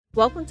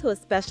Welcome to a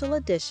special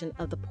edition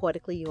of the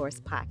Poetically Yours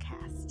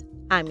podcast.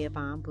 I'm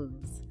Yvonne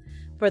Booz.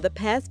 For the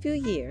past few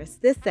years,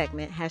 this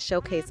segment has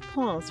showcased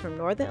poems from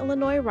Northern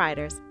Illinois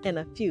writers and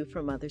a few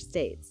from other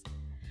states.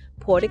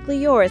 Poetically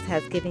Yours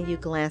has given you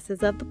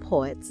glances of the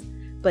poets,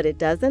 but it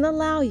doesn't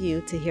allow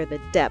you to hear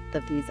the depth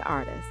of these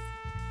artists.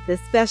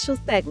 This special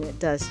segment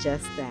does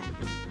just that.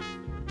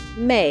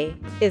 May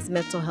is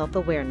Mental Health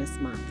Awareness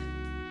Month.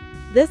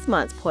 This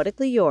month's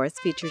Poetically Yours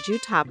features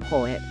Utah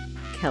poet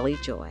Kellie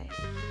Joy.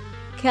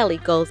 Kellie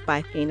goes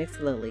by Phoenix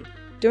Lily.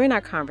 During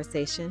our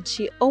conversation,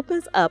 she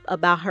opens up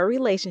about her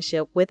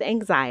relationship with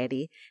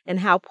anxiety and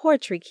how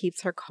poetry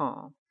keeps her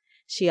calm.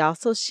 She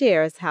also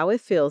shares how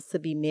it feels to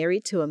be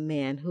married to a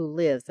man who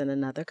lives in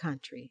another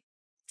country.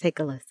 Take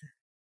a listen.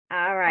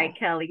 All right,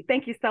 Kellie.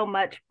 Thank you so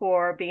much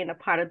for being a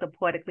part of the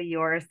Poetically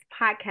Yours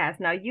podcast.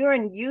 Now, you're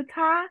in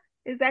Utah,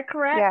 is that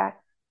correct? Yeah.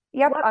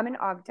 Yep. What, I'm in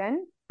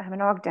Ogden.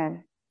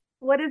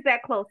 what is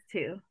that close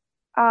to?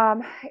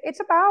 It's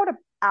about an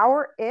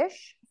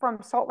hour-ish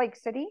from Salt Lake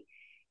City.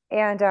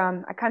 And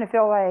I kind of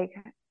feel like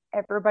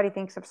everybody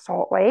thinks of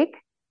Salt Lake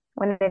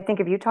when they think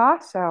of Utah.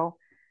 So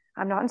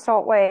I'm not in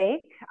Salt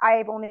Lake.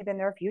 I've only been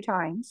there a few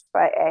times,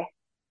 but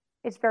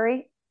it's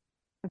very,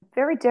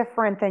 very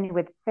different than you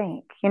would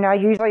think. I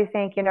usually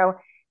think,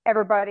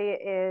 everybody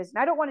is, and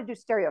I don't want to do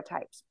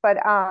stereotypes, but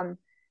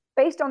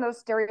based on those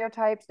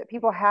stereotypes that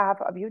people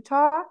have of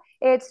Utah,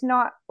 it's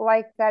not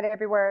like that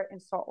everywhere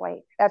in Salt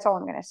Lake. That's all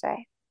I'm going to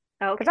say.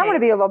 Because I want to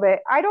be a little bit,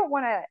 I don't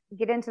want to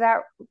get into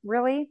that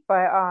really,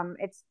 but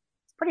it's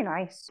pretty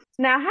nice.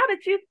 Now, how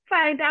did you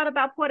find out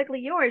about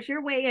Poetically Yours?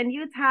 You're way in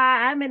Utah.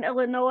 I'm in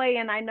Illinois,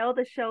 and I know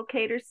the show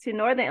caters to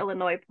Northern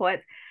Illinois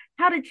poets.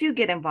 How did you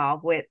get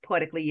involved with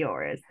Poetically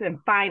Yours and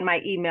find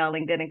my email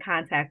and get in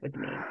contact with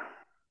me?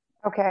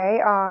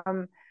 Okay.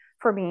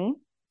 For me,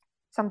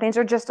 some things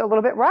are just a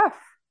little bit rough.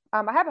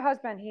 I have a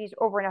husband, he's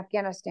over in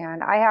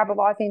Afghanistan. I have a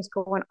lot of things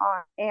going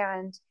on,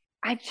 and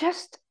I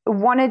just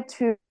wanted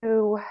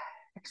to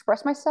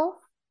express myself,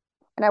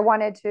 and I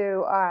wanted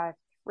to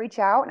reach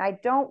out, and I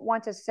don't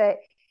want to sit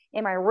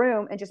in my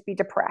room and just be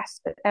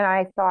depressed. And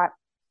I thought,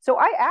 so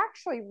I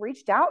actually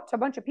reached out to a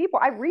bunch of people.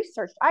 I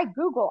researched, I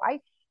Google,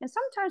 and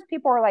sometimes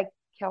people are like,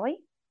 Kellie,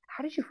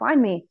 how did you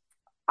find me?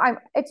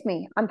 It's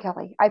me. I'm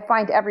Kellie. I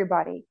find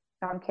everybody.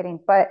 No, I'm kidding,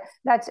 but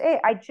that's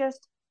it. I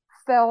just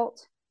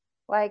felt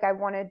like I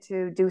wanted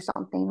to do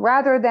something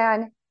rather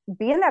than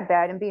be in that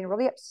bed and being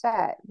really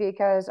upset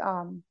because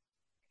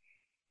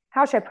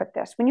how should I put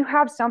this? When you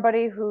have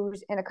somebody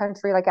who's in a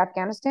country like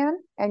Afghanistan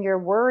and you're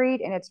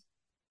worried and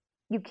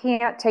you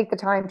can't take the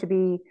time to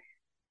be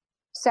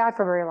sad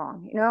for very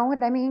long. You know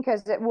what I mean?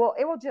 Because it will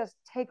just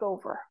take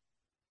over.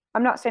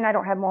 I'm not saying I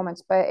don't have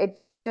moments, but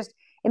it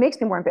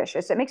makes me more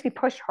ambitious. It makes me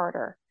push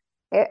harder.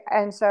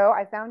 And so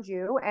I found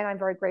you, and I'm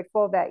very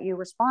grateful that you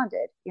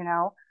responded.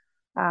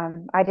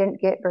 I didn't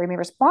get very many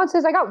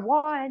responses. I got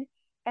one,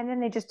 and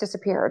then they just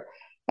disappeared.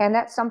 And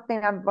that's something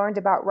I've learned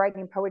about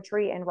writing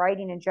poetry and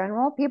writing in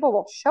general. People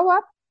will show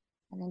up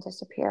and then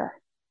disappear,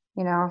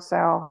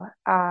 So,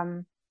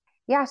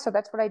 so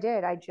that's what I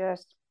did. I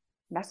just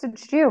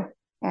messaged you.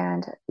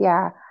 And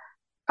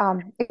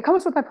it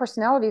comes with my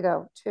personality,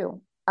 though,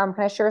 too. Can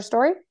I share a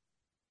story?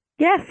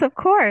 Yes, of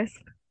course.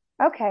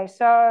 Okay.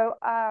 So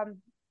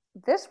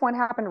this one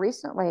happened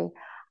recently.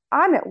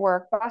 I'm at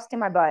work, busting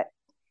my butt.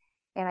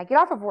 And I get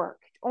off of work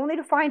only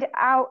to find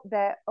out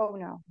that, oh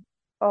no,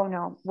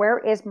 where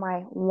is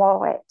my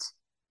wallet?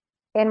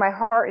 And my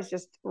heart is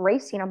just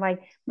racing. I'm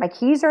like, my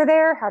keys are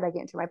there. How did I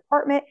get into my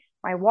apartment?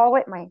 My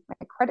wallet, my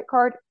credit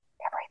card,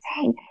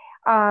 everything.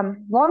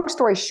 Long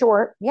story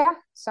short,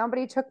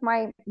 somebody took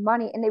my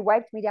money and they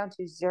wiped me down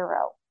to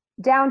zero.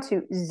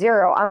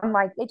 I'm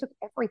like, they took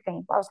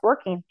everything while I was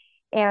working.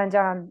 And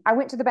I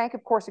went to the bank,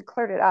 of course, and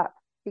cleared it up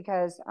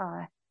because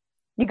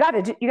you got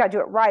to do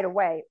it right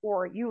away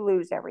or you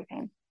lose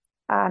everything.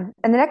 And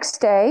the next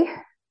day,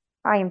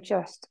 I am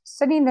just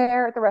sitting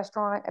there at the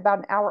restaurant about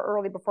an hour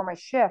early before my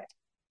shift,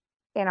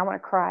 and I want to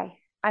cry.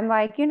 I'm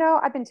like,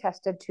 I've been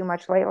tested too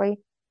much lately.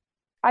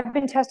 I've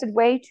been tested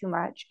way too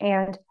much,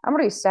 and I'm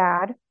really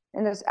sad.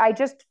 And I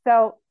just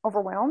felt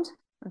overwhelmed.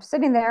 I'm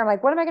sitting there. I'm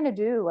like, what am I going to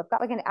do? I've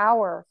got like an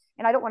hour,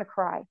 and I don't want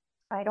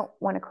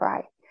to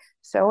cry.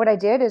 So what I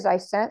did is I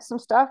sent some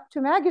stuff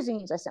to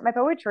magazines. I sent my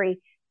poetry,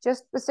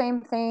 just the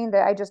same thing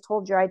that I just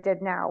told you I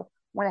did now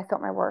when I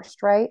felt my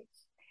worst, right?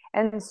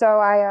 And so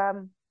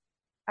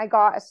I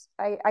got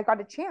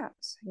a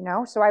chance,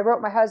 So I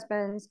wrote my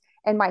husband's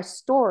and my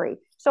story.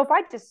 So if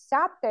I just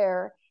sat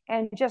there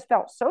and just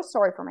felt so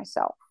sorry for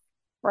myself,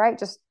 right?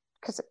 Just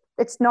because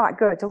it's not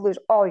good to lose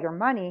all your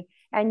money,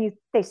 and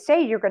they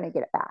say you're going to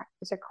get it back.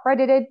 It's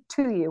accredited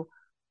to you,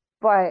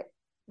 but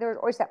there's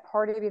always that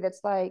part of you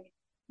that's like,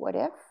 what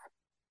if?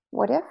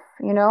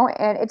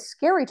 And it's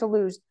scary to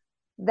lose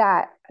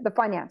the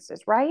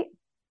finances, right?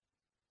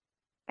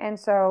 And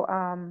so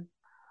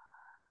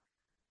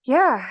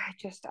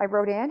I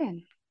wrote in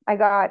and I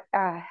got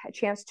a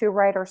chance to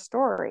write our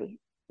story,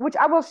 which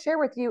I will share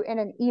with you in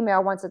an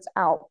email once it's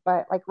out.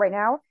 But like right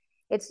now,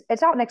 it's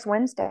out next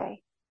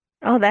Wednesday.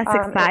 Oh, that's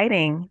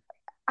exciting.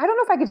 I don't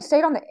know if I could say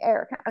it on the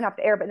air, not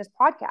the air, but in this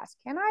podcast,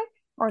 can I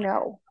or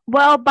no?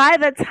 Well, by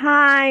the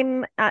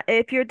time,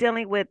 if you're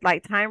dealing with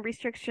like time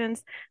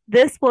restrictions,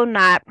 this will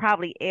not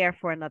probably air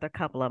for another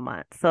couple of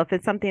months. So if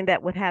it's something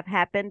that would have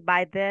happened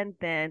by then,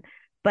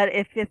 but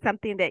if it's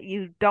something that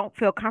you don't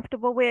feel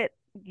comfortable with,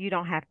 you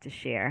don't have to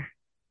share.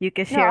 You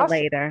can No, share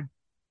later.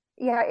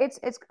 yeah, it's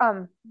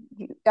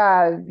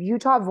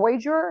Utah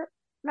Voyager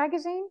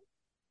magazine.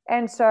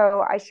 And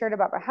so I shared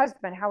about my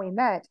husband, how we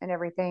met and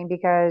everything,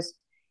 because,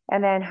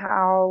 and then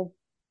how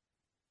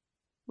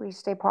we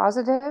stay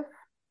positive.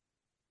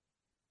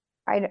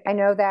 I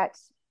know that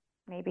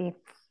maybe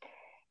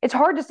it's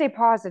hard to stay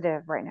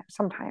positive right now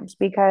sometimes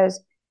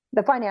because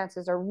the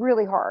finances are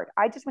really hard.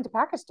 I just went to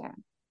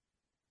Pakistan.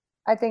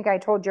 I think I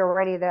told you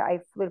already that I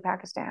flew to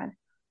Pakistan.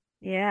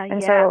 Yeah,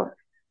 And yeah. so,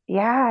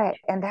 yeah,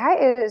 and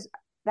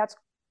that's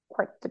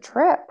quite the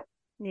trip.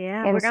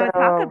 Yeah, we're And going to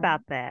talk so,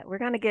 about that. We're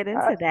going to get uh,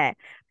 into that.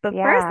 But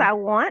first, yeah, I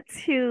want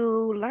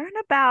to learn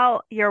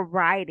about your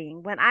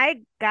writing. When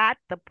I got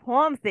the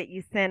poems that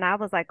you sent, I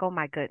was like, "Oh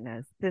my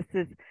goodness, this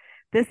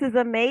is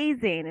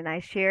amazing." And I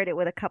shared it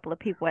with a couple of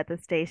people at the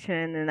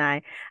station, and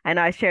I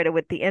know I shared it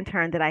with the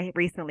intern that I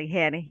recently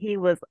had, and he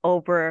was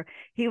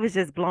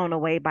just blown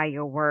away by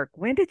your work.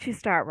 When did you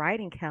start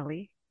writing,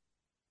 Kellie?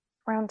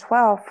 around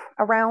 12,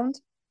 around.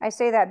 I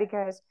say that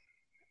because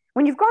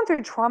when you've gone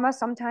through trauma,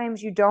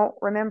 sometimes you don't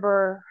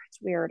remember, it's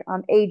weird,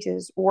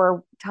 ages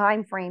or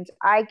time frames.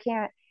 I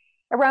can't,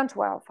 around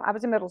 12, I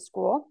was in middle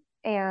school.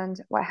 And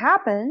what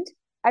happened,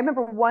 I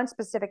remember one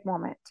specific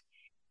moment.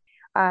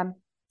 Um,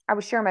 I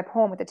was sharing my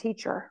poem with a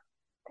teacher.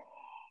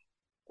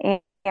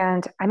 And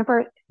I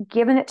remember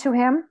giving it to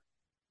him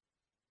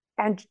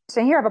and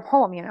saying, "Here, I have a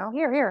poem,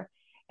 here."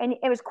 And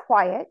it was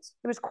quiet.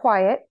 It was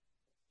quiet.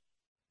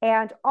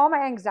 And all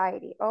my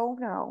anxiety, oh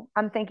no,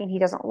 I'm thinking he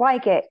doesn't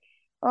like it.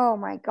 Oh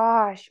my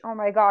gosh. Oh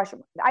my gosh.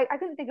 I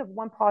couldn't think of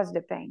one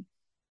positive thing.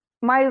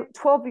 My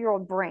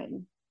 12-year-old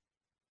brain.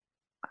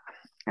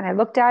 And I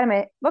looked at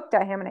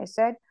him and I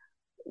said,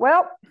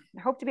 "Well,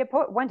 I hope to be a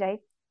poet one day."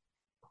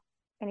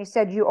 And he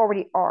said, "You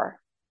already are."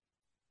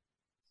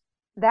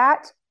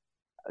 That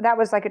that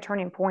was like a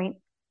turning point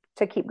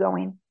to keep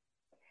going.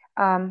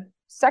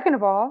 Second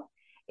of all,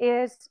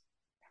 is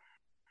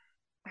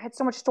I had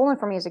so much stolen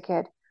from me as a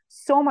kid.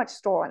 So much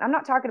stolen. I'm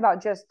not talking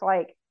about just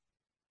like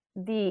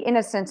the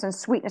innocence and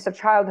sweetness of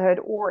childhood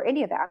or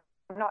any of that.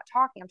 I'm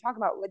talking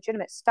about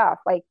legitimate stuff.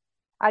 Like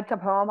I'd come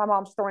home, my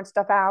mom's throwing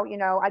stuff out,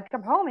 I'd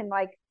come home and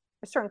like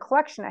a certain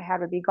collection I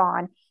had would be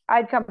gone.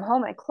 I'd come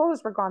home and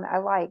clothes were gone that I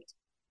liked.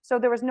 So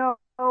there was no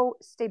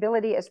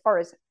stability as far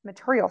as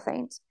material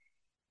things.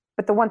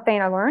 But the one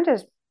thing I learned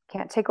is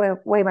can't take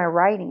away my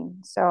writing.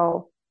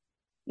 So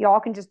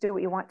y'all can just do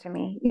what you want to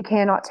me. You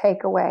cannot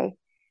take away.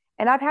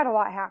 And I've had a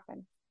lot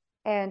happen.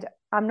 And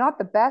I'm not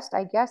the best,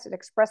 I guess, at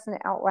expressing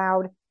it out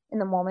loud in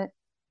the moment.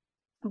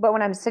 But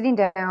when I'm sitting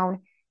down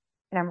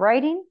and I'm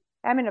writing,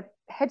 I'm in a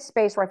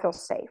headspace where I feel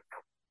safe.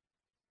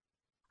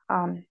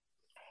 Um,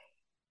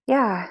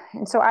 yeah.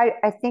 And so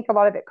I think a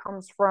lot of it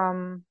comes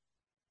from,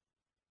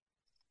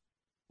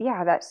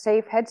 yeah, that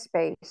safe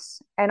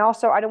headspace. And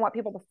also, I don't want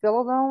people to feel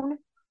alone.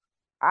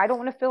 I don't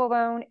want to feel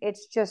alone. It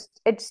just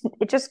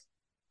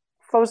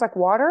flows like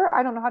water.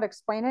 I don't know how to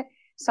explain it.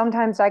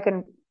 Sometimes I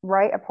can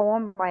write a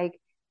poem like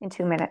in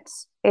 2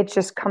 minutes. It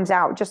just comes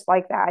out just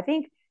like that. I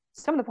think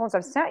some of the poems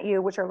I've sent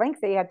you, which are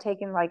lengthy, have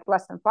taken like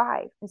less than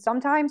five. And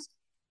sometimes,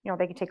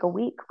 they can take a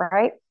week,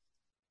 right?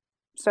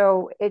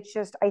 So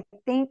I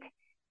think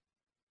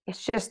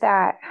it's just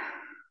that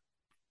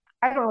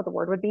I don't know what the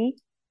word would be,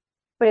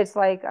 but it's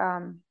like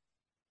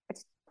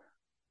it's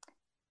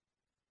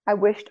I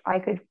wished I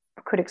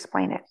could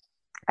explain it.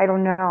 I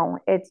don't know.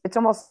 It's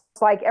almost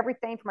like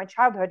everything from my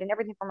childhood and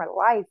everything from my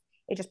life,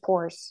 it just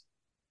pours.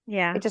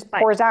 Yeah, It just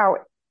like pours out.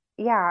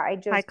 Yeah, I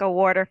like just a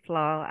water flow.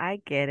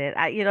 I get it.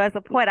 As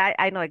a poet,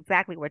 I know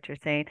exactly what you're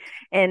saying.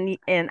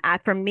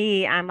 For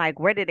me, I'm like,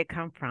 where did it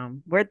come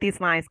from? Where'd these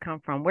lines come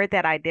from? Where'd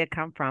that idea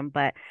come from?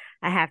 But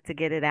I have to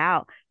get it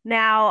out.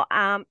 Now,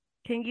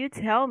 can you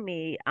tell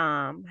me,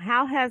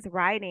 how has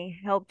writing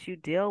helped you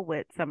deal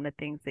with some of the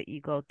things that you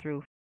go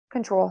through?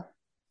 control.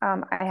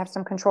 I have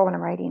some control when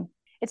I'm writing.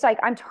 It's like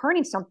I'm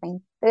turning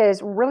something that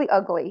is really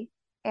ugly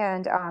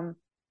and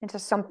into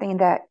something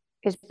that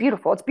is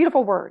beautiful. It's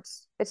beautiful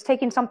words. It's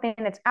taking something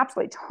that's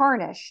absolutely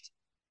tarnished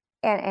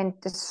and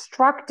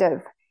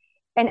destructive.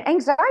 And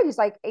anxiety is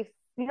like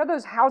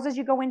those houses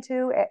you go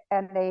into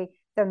and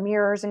the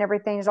mirrors and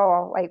everything is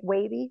all like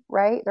wavy,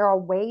 right? They're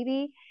all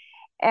wavy.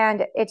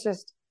 And it's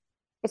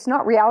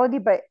not reality,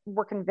 but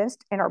we're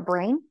convinced in our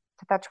brain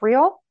that that's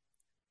real.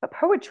 But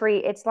poetry,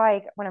 it's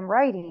like when I'm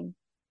writing,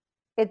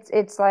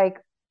 it's like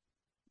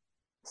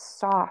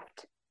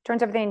soft,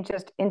 turns everything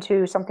just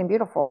into something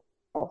beautiful.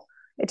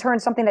 It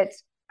turns something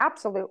that's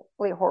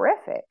absolutely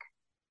horrific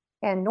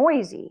and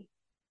noisy,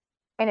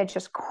 and it's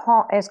just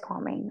is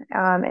calming.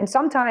 And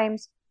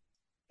sometimes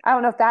I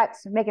don't know if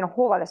that's making a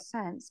whole lot of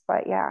sense,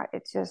 but yeah,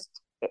 it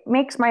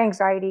makes my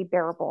anxiety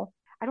bearable.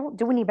 I don't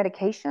do any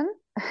medication.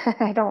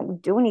 I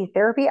don't do any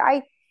therapy.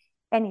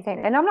 anything.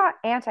 And I'm not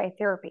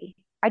anti-therapy.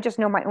 I just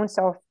know my own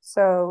self.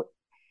 So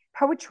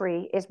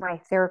poetry is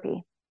my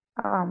therapy.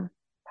 Um,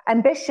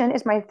 Ambition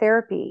is my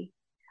therapy.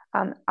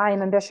 I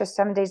am ambitious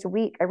 7 days a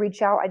week. I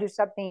reach out, I do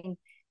something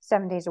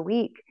 7 days a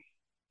week,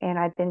 and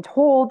I've been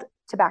told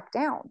to back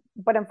down.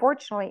 But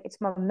unfortunately, it's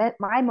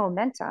my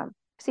momentum.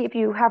 See, if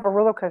you have a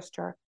roller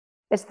coaster,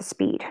 it's the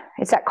speed.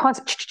 It's that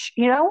constant,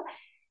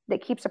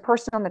 that keeps a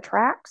person on the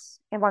tracks.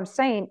 And what I'm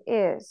saying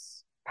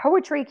is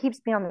poetry keeps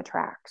me on the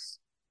tracks.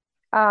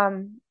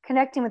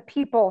 Connecting with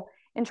people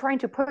and trying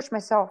to push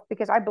myself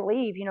because I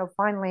believe,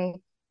 finally,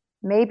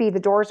 maybe the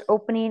door's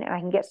opening and I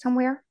can get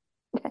somewhere.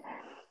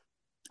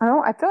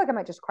 I feel like I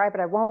might just cry, but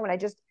I won't.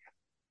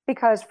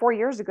 Because 4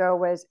 years ago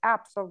was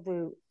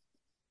absolute.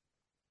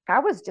 I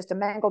was just a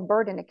mangled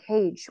bird in a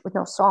cage with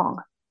no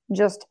song,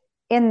 just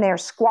in there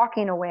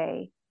squawking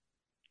away.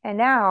 And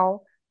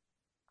now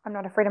I'm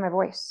not afraid of my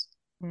voice.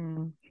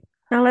 Mm.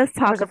 Now let's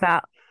talk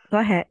about, go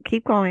ahead,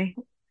 keep going.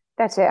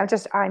 That's it.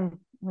 I'm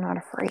not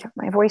afraid of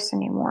my voice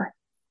anymore.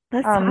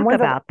 Let's talk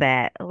about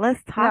that.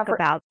 Let's talk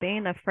about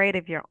being afraid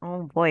of your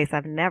own voice.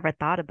 I've never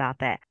thought about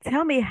that.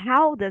 Tell me,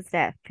 how does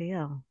that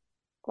feel?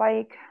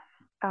 Like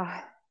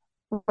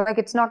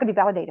it's not going to be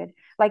validated.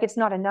 Like it's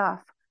not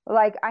enough.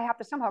 Like I have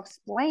to somehow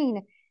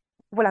explain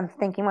what I'm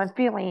thinking, what I'm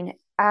feeling.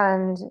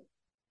 And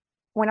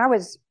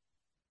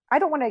I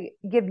don't want to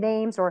give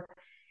names or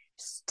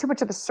too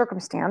much of the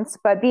circumstance,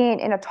 but being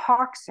in a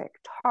toxic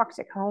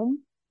home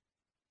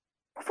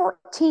for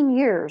 14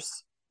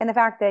 years, and the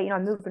fact that,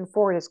 moving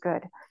forward is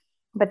good.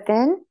 But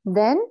then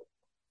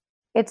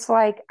it's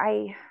like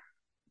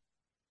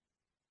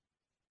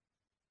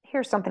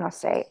here's something I'll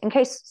say in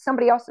case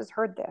somebody else has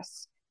heard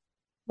this.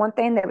 One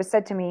thing that was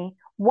said to me,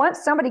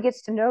 once somebody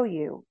gets to know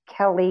you,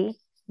 Kellie,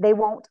 they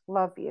won't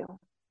love you.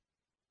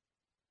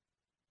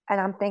 And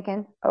I'm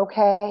thinking,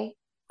 okay,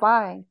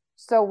 fine.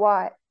 So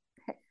what?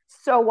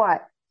 So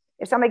what?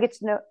 If somebody gets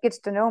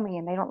to know me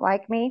and they don't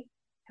like me,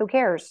 who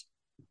cares?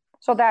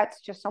 So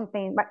that's just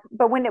something.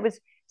 But when it was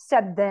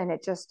said then,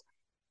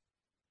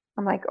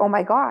 I'm like, oh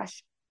my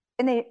gosh.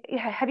 And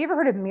have you ever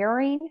heard of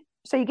mirroring?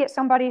 So you get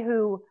somebody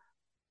who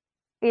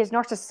is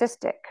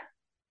narcissistic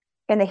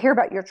and they hear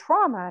about your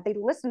trauma, they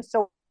listen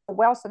so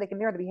well so they can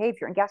mirror the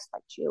behavior and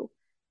gaslight you.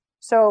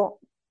 So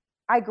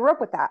I grew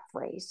up with that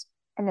phrase,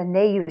 and then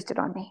they used it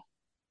on me.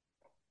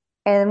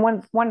 And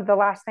one of the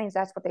last things,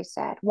 that's what they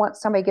said.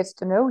 Once somebody gets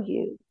to know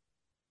you,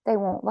 they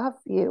won't love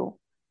you.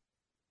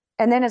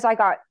 And then as I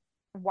got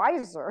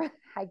wiser,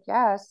 I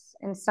guess,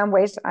 in some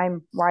ways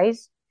I'm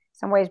wise.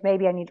 Some ways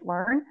maybe I need to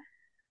learn.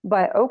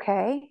 But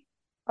okay.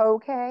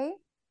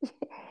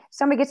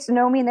 Somebody gets to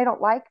know me and they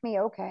don't like me.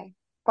 Okay,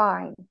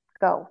 fine,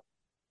 go.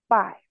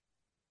 Bye.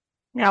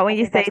 Now, when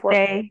you say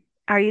they,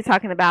 are you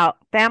talking about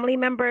family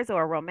members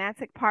or a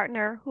romantic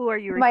partner? Who are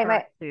you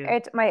referring to?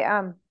 It's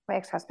my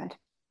ex-husband.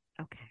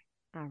 Okay.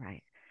 All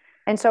right.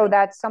 And so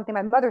that's something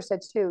my mother said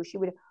too. She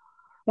would,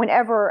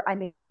 whenever I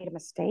made a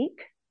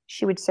mistake,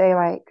 she would say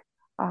like,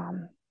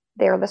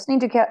 they're listening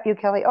to you,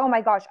 Kellie. Oh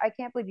my gosh, I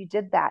can't believe you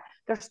did that.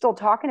 They're still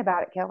talking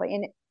about it, Kellie.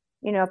 And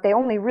if they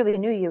only really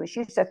knew you,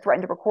 she used to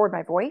threaten to record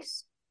my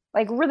voice,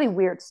 like really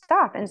weird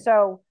stuff. And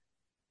so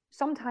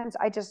sometimes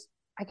I guess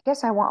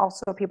I want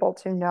also people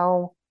to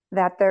know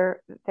that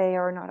they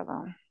are not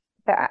alone.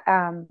 That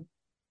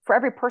for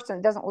every person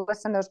that doesn't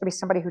listen, there's going to be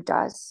somebody who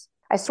does.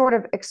 I sort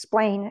of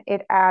explain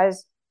it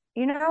as,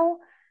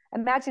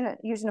 imagine it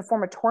using a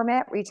form of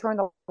torment where you turn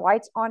the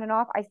lights on and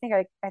off. I think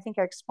I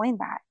explained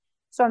that.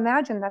 So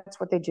imagine that's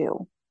what they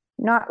do,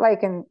 not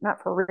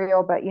for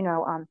real, but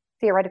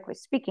theoretically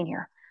speaking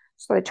here.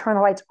 So they turn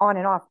the lights on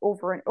and off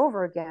over and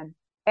over again,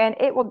 and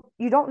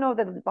you don't know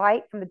the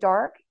light from the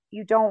dark.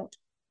 You don't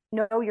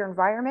know your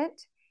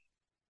environment,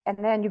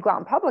 and then you go out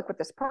in public with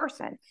this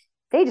person.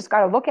 They just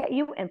got to look at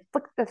you and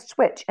flick the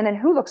switch, and then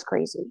who looks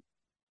crazy?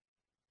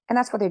 And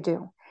that's what they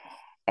do.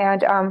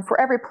 And for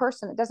every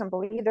person that doesn't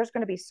believe, there's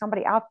going to be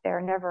somebody out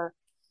there.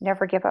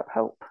 Never give up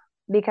hope,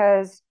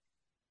 because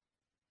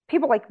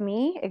people like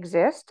me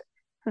exist,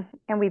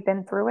 and we've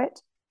been through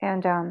it.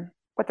 And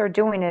what they're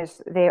doing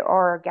is they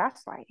are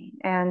gaslighting,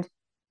 and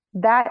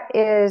that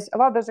is a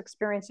lot of those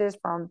experiences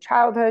from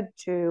childhood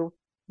to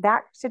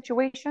that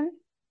situation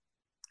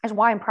is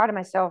why I'm proud of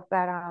myself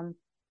that I'm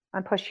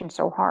pushing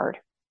so hard.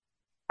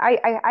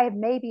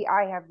 Maybe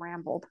I have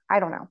rambled. I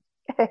don't know.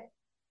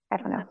 I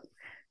don't know.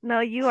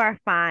 No, you are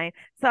fine.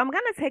 So I'm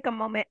going to take a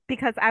moment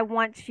because I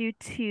want you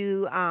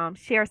to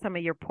share some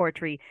of your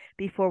poetry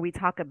before we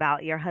talk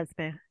about your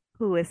husband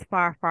who is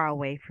far, far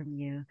away from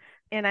you.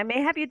 And I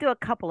may have you do a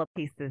couple of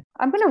pieces.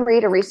 I'm going to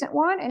read a recent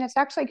one, and it's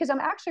actually because I'm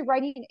actually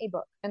writing a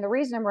book. And the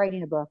reason I'm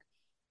writing a book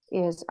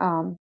is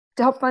to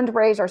help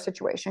fundraise our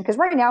situation. Because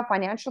right now,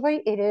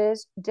 financially, it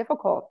is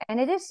difficult. And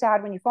it is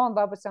sad when you fall in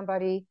love with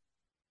somebody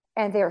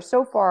and they are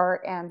so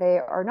far, and they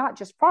are not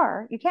just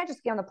far. You can't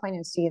just get on the plane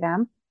and see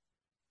them.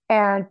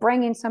 And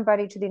bringing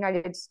somebody to the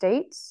United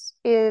States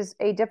is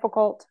a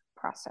difficult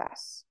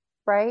process,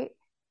 right?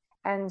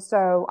 And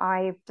so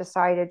I've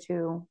decided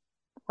to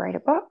write a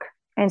book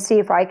and see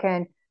if I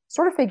can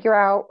sort of figure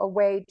out a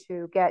way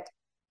to get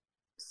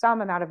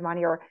some amount of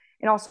money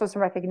and also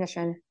some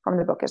recognition from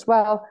the book as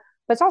well.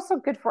 But it's also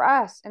good for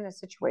us in this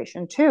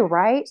situation too,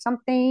 right?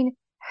 Something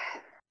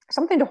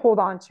to hold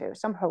on to,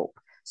 some hope.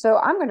 So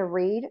I'm going to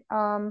read.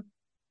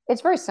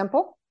 It's very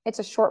simple. It's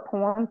a short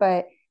poem,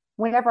 but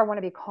whenever I want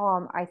to be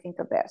calm, I think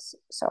of this.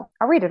 So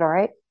I'll read it, all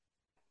right?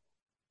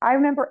 I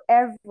remember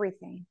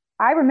everything.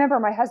 I remember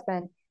my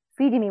husband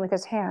feeding me with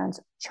his hands,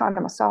 chana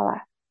masala.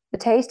 The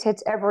taste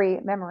hits every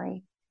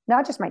memory,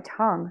 not just my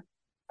tongue.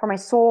 From my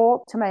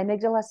soul to my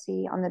amygdala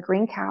see on the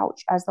green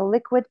couch as the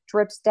liquid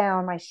drips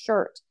down my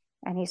shirt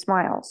and he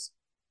smiles.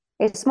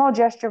 A small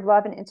gesture of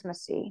love and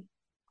intimacy,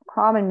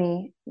 calming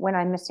me when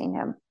I'm missing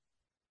him.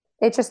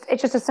 It's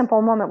just a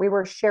simple moment. We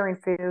were sharing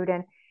food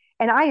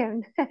and I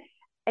am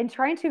and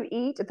trying to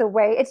eat the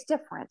way it's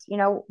different.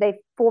 They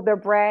fold their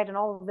bread and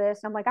all of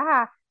this. And I'm like,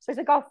 so he's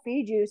like, I'll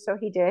feed you. So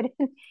he did.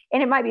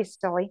 And it might be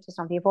silly to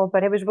some people,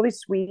 but it was really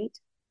sweet.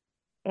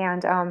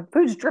 And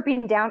food's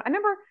dripping down. I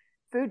remember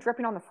food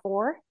dripping on the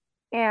floor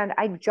and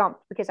I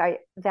jumped because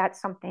that's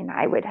something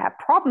I would have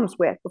problems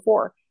with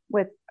before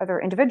with other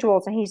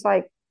individuals. And he's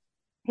like,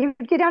 he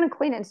would get down and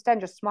clean it instead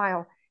and just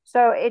smile.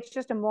 So it's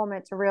just a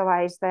moment to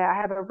realize that I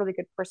have a really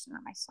good person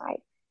on my side.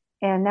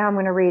 And now I'm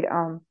going to read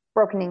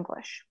Broken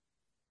English.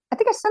 I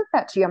think I sent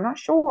that to you. I'm not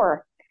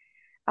sure.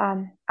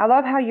 I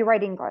love how you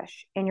write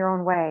English in your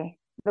own way,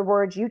 the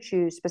words you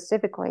choose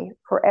specifically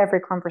for every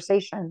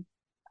conversation.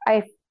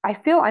 I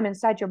feel I'm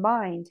inside your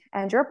mind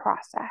and your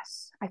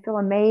process. I feel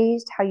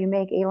amazed how you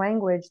make a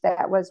language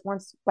that was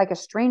once like a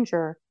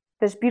stranger,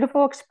 this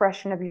beautiful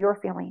expression of your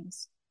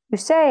feelings. You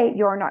say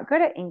you are not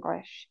good at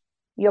English.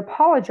 You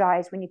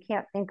apologize when you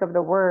can't think of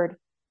the word.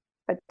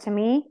 But to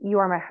me, you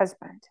are my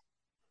husband,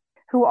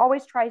 who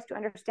always tries to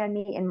understand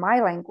me in my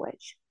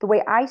language, the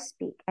way I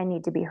speak and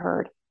need to be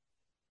heard.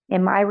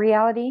 In my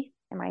reality,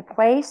 in my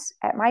place,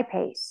 at my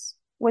pace,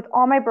 with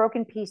all my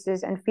broken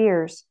pieces and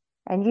fears,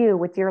 and you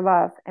with your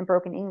love and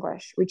broken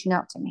English reaching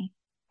out to me.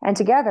 And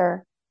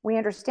together, we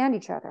understand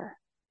each other.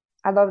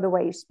 I love the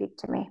way you speak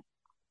to me.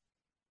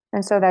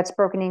 And so that's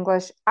Broken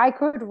English. I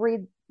could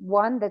read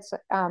one that's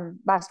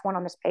last one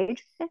on this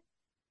page.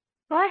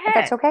 Go ahead. If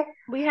that's okay?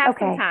 We have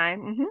Okay. some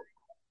time.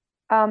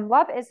 Mm-hmm.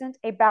 Love isn't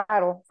a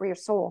battle for your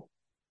soul.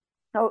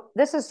 No,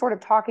 this is sort of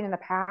talking in the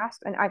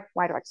past. And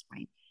why do I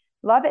explain?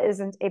 Love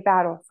isn't a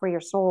battle for your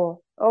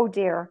soul. Oh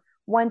dear,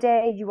 one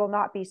day you will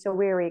not be so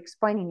weary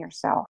explaining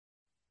yourself.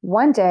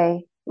 One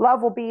day,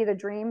 love will be the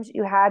dreams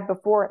you had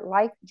before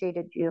life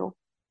jaded you.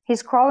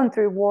 He's crawling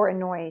through war and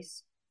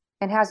noise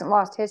and hasn't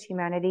lost his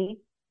humanity.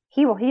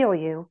 He will heal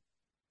you,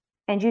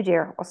 and you,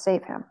 dear, will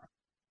save him.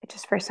 It's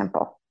just very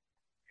simple.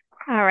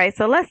 All right,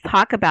 so let's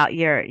talk about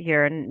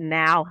your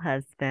now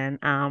husband.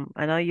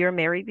 I know you're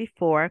married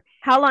before.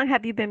 How long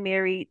have you been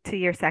married to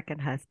your second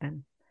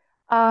husband?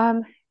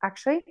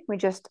 Actually, we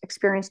just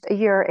experienced a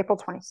year, April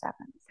 27th.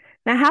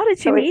 Now, how did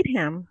you So meet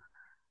him?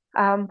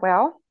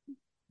 well,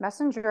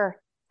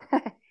 messenger.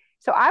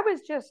 So I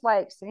was just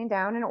like sitting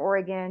down in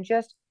Oregon,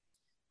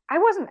 I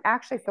wasn't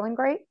actually feeling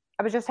great.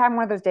 I was just having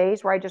one of those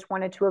days where I just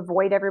wanted to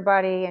avoid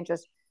everybody and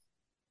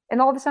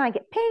all of a sudden I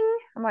get ping.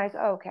 I'm like,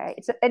 oh, okay.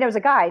 And it was a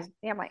guy.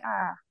 And I'm like,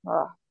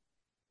 ugh.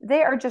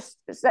 They are just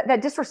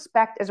that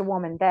disrespect as a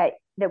woman that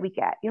we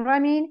get. You know what I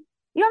mean?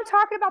 I'm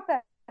talking about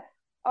that.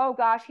 Oh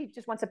gosh, he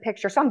just wants a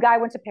picture. Some guy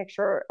wants a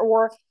picture,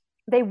 or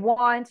they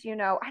want, I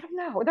don't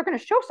know. They're going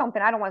to show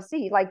something I don't want to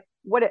see. Like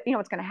what's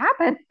going to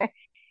happen?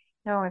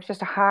 No, it's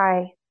just a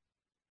high.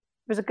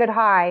 It was a good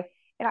high,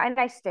 and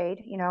I stayed.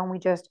 And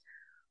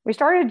we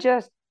started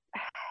just.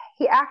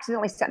 He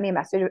accidentally sent me a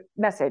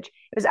message.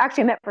 It was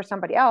actually meant for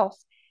somebody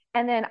else.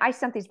 And then I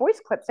sent these voice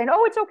clips saying,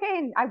 oh, it's okay.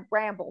 And I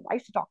rambled. I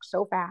used to talk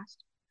so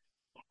fast.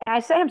 And I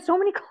sent him so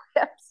many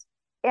clips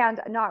and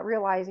not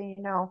realizing,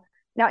 now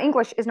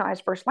English is not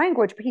his first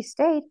language, but he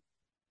stayed.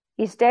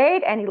 He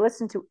stayed and he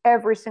listened to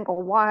every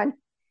single one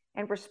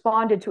and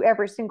responded to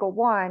every single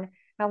one. And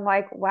I'm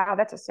like, wow,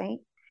 that's a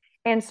saint.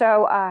 And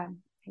so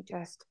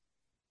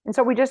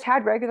we just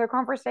had regular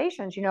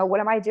conversations. What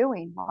am I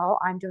doing? Well,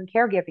 I'm doing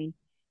caregiving.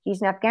 He's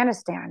in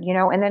Afghanistan,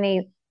 and then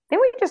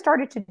we just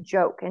started to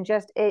joke and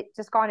it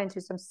just gone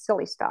into some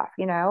silly stuff,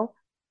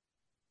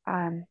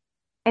 and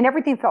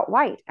everything felt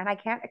light, and I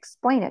can't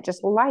explain it,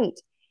 just light.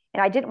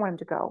 And I didn't want him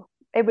to go.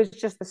 It was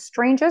just the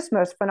strangest,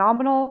 most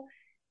phenomenal,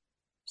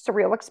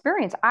 surreal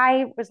experience.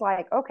 I was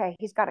like, okay,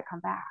 he's got to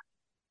come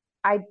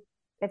back.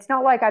 It's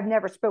not like I've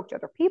never spoke to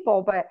other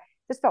people, but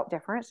this felt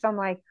different. So I'm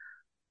like,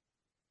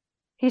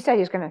 he said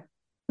he's going to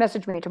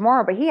message me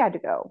tomorrow, but he had to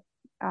go.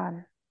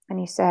 And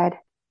he said,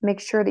 make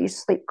sure that you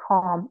sleep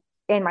calm.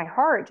 And my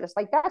heart just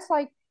like, it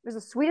was the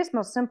sweetest,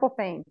 most simple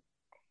thing.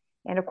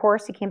 And of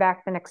course, he came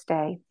back the next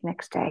day.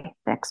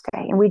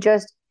 And we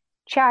just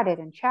chatted.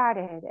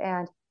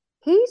 And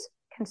he's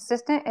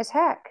consistent as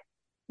heck.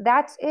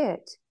 That's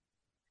it.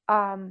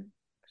 And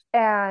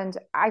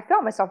I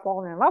felt myself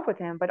falling in love with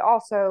him, but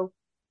also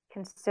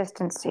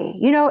consistency.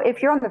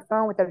 If you're on the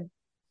phone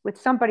with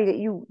somebody that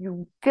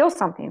you feel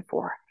something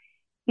for,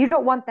 you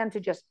don't want them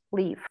to just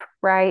leave,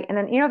 right? And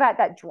then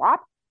that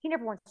drop, he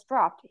never once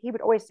dropped. He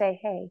would always say,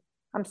 hey,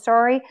 I'm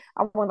sorry.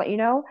 I want to let you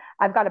know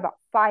I've got about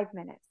 5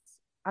 minutes.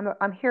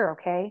 I'm here,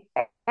 okay?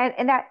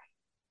 And that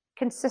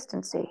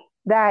consistency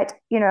that,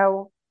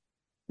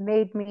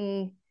 made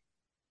me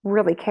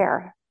really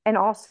care. And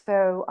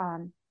also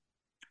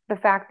the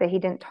fact that he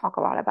didn't talk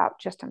a lot about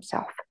just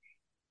himself,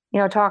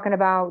 talking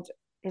about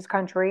his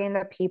country and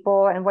the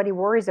people and what he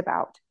worries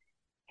about,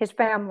 his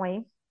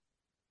family,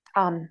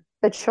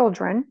 the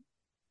children,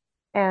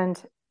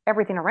 and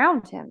everything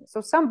around him. So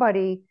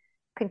somebody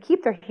can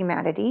keep their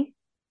humanity.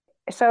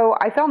 So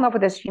I fell in love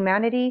with his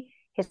humanity,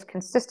 his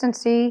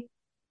consistency,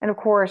 and of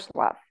course,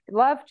 love.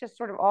 Love just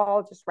sort of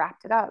all just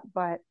wrapped it up.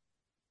 But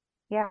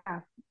yeah.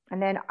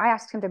 And then I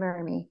asked him to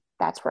marry me.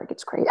 That's where it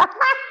gets crazy.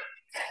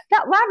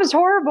 That laugh is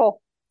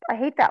horrible. I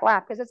hate that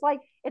laugh because it's like,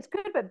 it's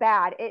good but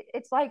bad.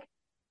 It's like,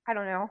 I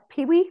don't know,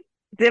 Pee Wee.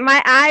 Did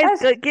my eyes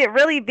Yes. get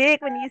really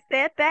big when you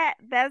said that?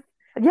 Yes.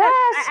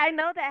 I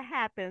know that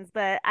happens,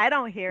 but I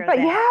don't hear But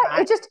that yeah, a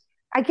lot.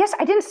 I guess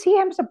I didn't see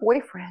him as a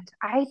boyfriend.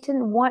 I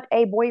didn't want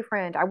a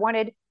boyfriend. I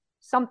wanted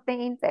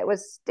something that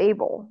was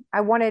stable.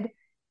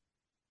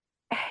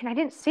 And I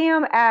didn't see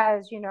him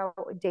as,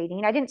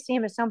 dating. I didn't see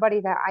him as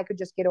somebody that I could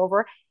just get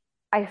over.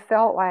 I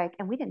felt like,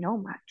 and we didn't know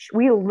much.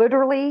 We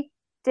literally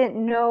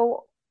didn't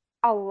know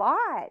a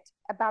lot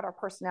about our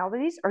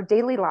personalities, our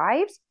daily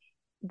lives.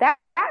 That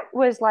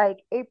was like,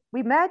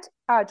 we met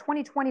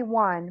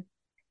 2021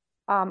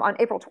 on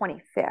April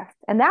 25th.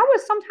 And that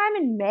was sometime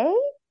in May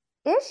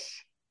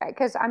ish,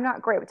 because I'm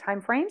not great with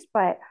time frames,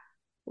 but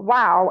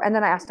wow. And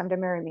then I asked him to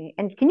marry me.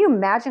 And can you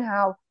imagine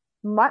how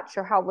much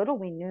or how little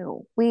we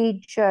knew?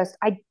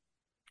 I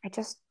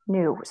just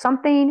knew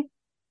something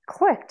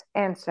clicked.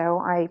 And so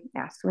I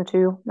asked him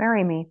to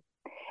marry me.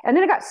 And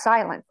then it got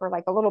silent for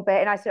like a little bit.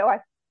 And I said, oh, I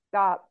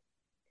thought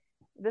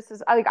this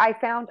is like, I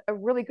found a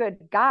really good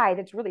guy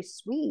that's really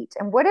sweet.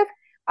 And what if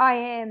I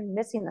am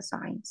missing the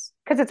signs?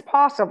 Because it's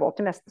possible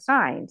to miss the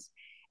signs.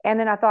 And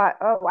then I thought,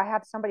 oh, I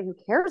have somebody who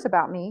cares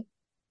about me.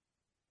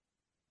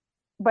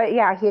 But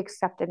yeah, he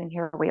accepted, and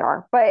here we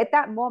are. But at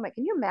that moment,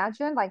 can you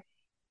imagine? Like,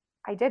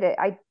 I did it.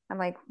 I'm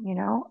like,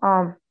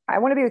 I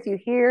want to be with you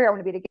here. I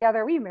want to be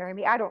together. Will you marry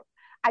me? I don't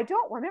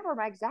remember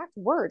my exact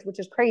words, which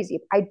is crazy.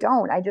 I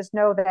don't. I just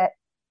know that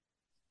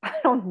I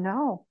don't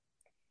know.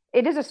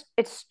 It's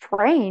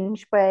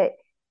strange, but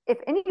if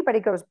anybody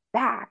goes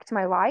back to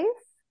my life,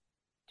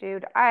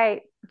 dude, I'm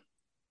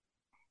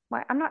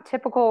not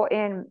typical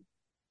in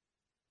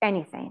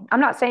anything.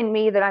 I'm not saying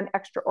me that I'm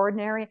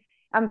extraordinary.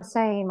 I'm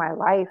saying my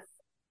life,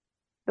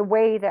 the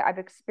way that I've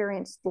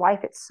experienced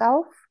life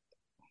itself.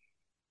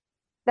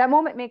 That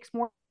moment makes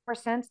more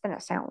sense than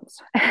it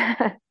sounds.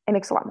 It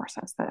makes a lot more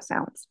sense than it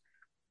sounds.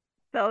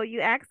 So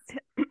you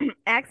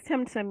asked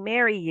him to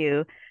marry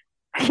you.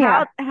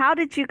 Yeah. How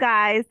did you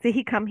guys, did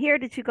he come here?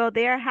 Did you go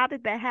there? How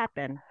did that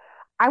happen?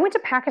 I went to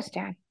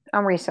Pakistan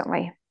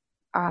recently.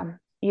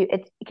 You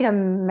can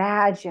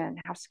imagine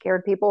how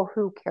scared people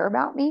who care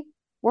about me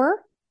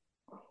were,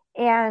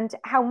 and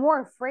how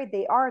more afraid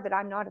they are that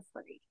I'm not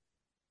afraid.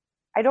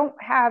 I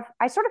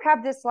sort of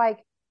have this like,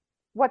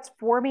 what's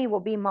for me will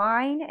be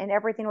mine and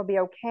everything will be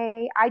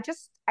okay. I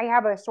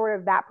have a sort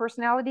of that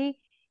personality,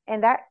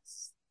 and that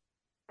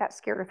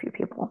scared a few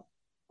people.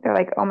 They're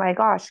like, oh my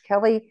gosh,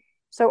 Kellie,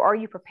 so are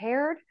you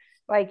prepared?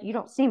 Like, you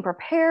don't seem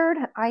prepared.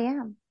 I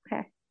am.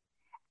 Okay.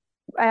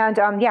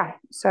 And yeah,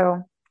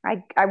 so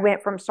I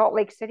went from Salt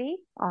Lake City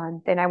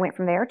on, then I went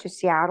from there to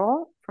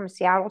Seattle, from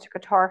Seattle to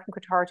Qatar, from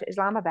Qatar to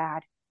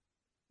Islamabad,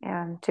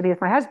 and to be with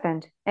my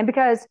husband. And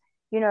because,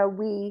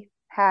 we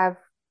have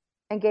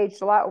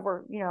engaged a lot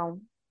over,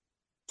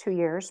 2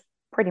 years,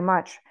 pretty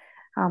much.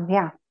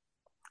 Yeah,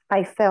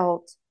 I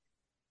felt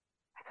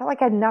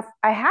like enough.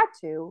 I had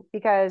to,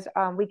 because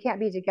we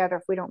can't be together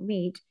if we don't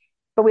meet,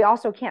 but we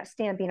also can't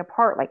stand being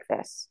apart like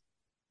this.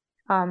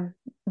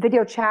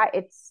 Video chat,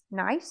 it's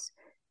nice,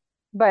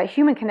 but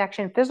human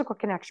connection, physical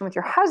connection with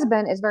your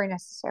husband is very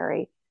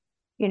necessary,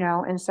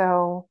 And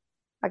so,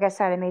 like I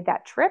said, I made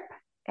that trip,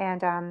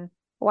 and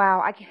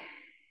wow,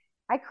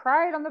 I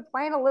cried on the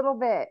plane a little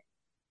bit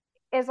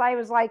as I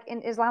was like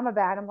in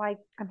Islamabad. I'm like,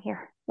 I'm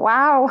here.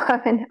 Wow,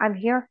 I'm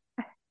here.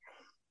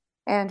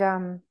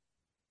 And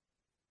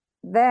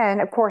then,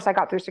 of course, I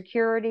got through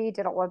security,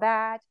 did all of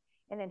that,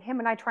 and then him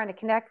and I trying to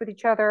connect with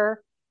each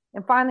other.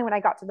 And finally, when I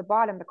got to the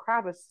bottom, the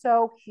crowd was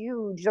so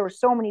huge. There were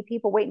so many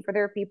people waiting for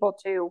their people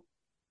too.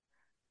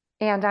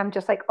 And I'm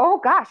just like, oh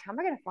gosh, how am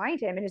I going to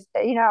find him? And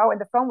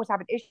and the phone was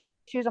having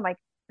issues. I'm like,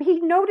 he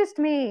noticed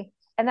me.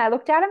 And I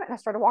looked at him and I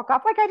started to walk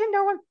off like I didn't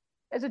know him,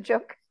 as a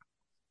joke.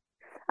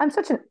 I'm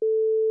such an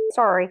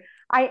sorry.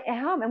 I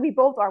am. And we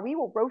both are. We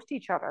will roast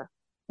each other.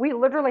 We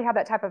literally have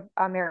that type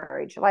of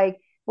marriage. Like,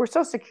 we're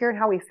so secure in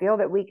how we feel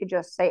that we could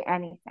just say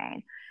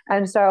anything.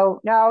 And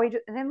so, no,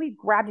 and then we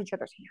grabbed each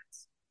other's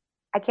hands.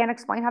 I can't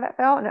explain how that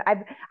felt. And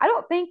I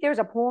don't think there's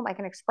a poem I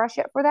can express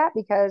yet for that,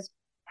 because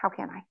how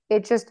can I?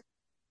 It just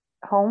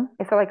home.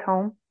 It felt like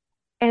home.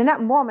 And in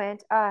that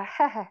moment, I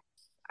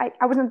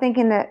wasn't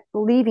thinking that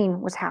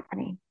leaving was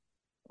happening.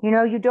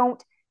 You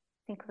don't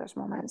think of those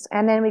moments.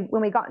 And then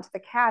when we got into the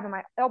cab and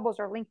my elbows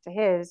are linked to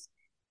his,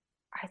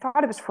 I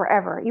thought it was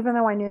forever, even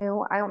though I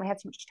knew I only had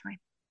so much time.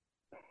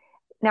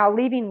 Now,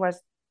 leaving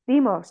was the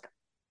most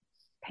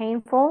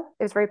painful.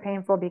 It was very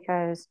painful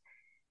because,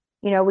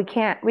 we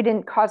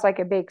didn't cause like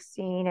a big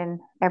scene and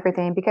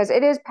everything because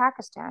it is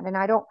Pakistan. And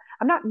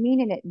I'm not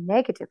meaning it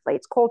negatively.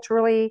 It's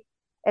culturally,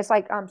 it's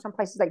like some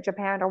places like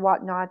Japan or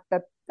whatnot,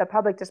 the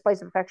public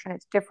displays of affection,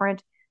 it's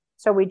different.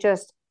 So we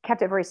just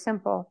kept it very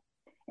simple.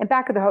 And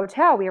back at the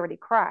hotel, we already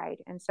cried.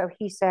 And so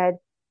he said,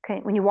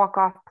 when you walk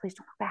off, please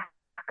don't look back.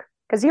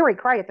 Because he already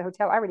cried at the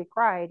hotel. I already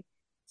cried.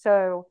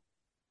 So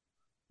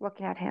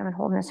looking at him and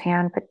holding his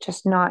hand, but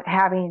just not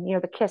having,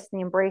 the kiss and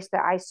the embrace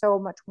that I so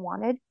much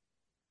wanted,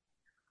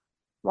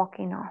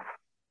 walking off.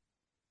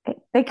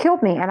 They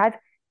killed me. And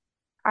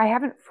I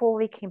haven't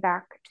fully came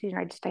back to the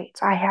United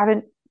States. I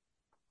haven't,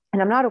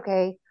 and I'm not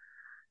okay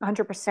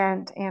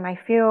 100%. And I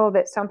feel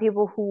that some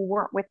people who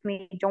weren't with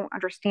me don't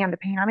understand the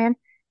pain I'm in.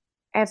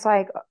 And it's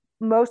like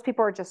most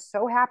people are just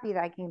so happy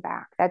that I came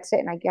back. That's it.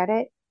 And I get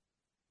it.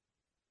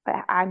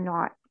 But I'm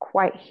not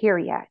quite here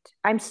yet.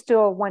 I'm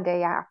still one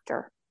day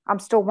after. I'm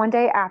still one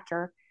day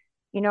after.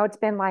 It's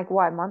been like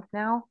what, a month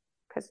now?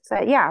 Because it's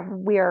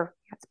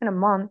it's been a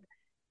month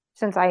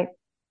since I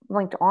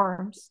linked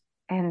arms.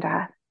 And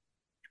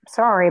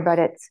sorry, but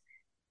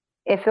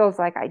it feels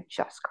like I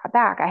just got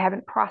back. I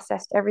haven't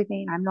processed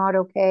everything. I'm not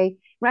okay.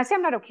 When I say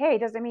I'm not okay, it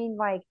doesn't mean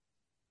like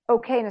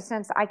okay in a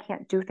sense I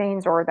can't do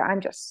things or that I'm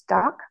just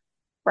stuck.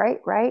 Right?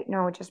 Right?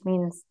 No, it just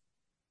means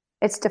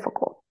it's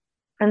difficult.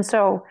 And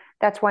so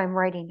that's why I'm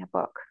writing a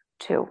book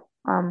too.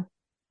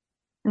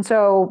 And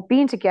so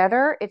being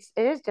together, it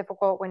is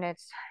difficult when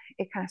it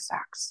kind of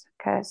sucks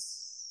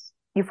because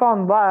you fall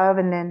in love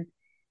and then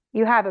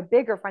you have a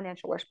bigger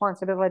financial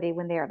responsibility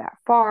when they are that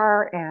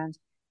far, and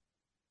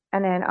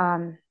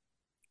then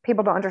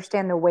people don't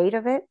understand the weight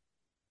of it.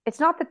 It's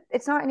not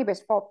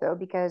anybody's fault though,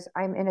 because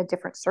I'm in a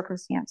different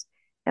circumstance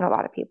than a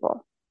lot of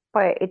people,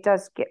 but it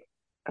does get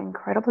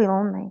incredibly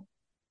lonely.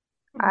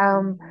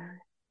 Um,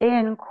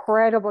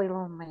 incredibly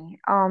lonely.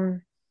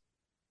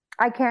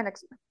 I can't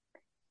explain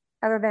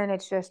other than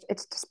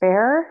it's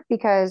despair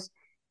because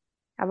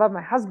I love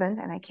my husband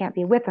and I can't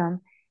be with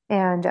him,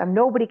 and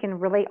nobody can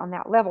relate on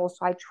that level.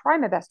 So I try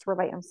my best to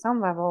relate on some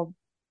level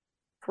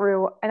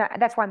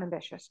that's why I'm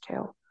ambitious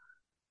too.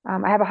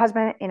 I have a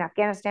husband in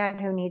Afghanistan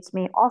who needs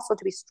me also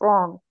to be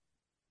strong.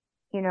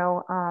 You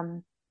know,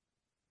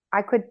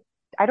 I could,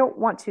 I don't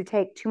want to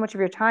take too much of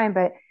your time,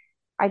 but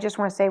I just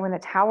want to say when the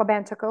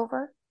Taliban took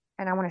over,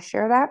 and I want to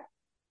share that.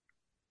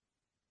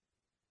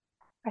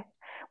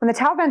 When the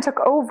Taliban took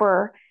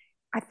over,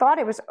 I thought,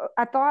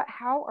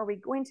 how are we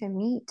going to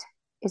meet?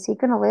 Is he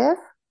going to live?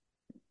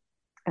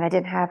 And I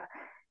didn't have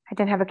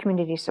a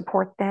community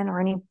support then or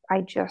any,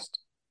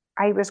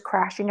 I was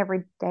crashing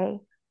every day.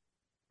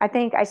 I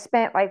think I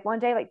spent like one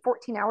day, like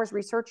 14 hours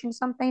researching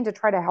something to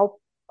try to help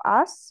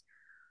us.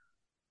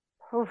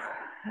 Oof.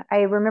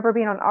 I remember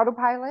being on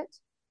autopilot.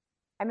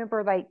 I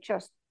remember like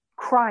just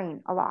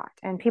crying a lot.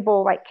 And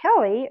people like,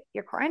 Kellie,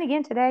 you're crying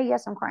again today?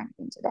 Yes, I'm crying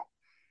again today.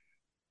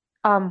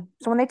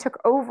 So when they took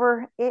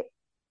over, it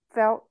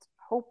felt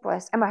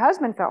hopeless. And my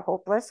husband felt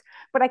hopeless,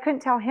 but I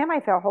couldn't tell him I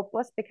felt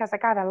hopeless because I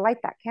got to light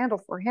that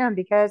candle for him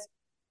because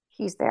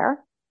he's there.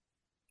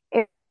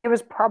 It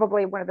was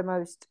probably one of the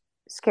most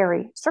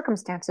scary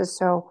circumstances.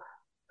 So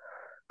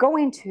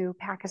going to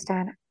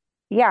Pakistan,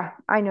 yeah,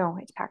 I know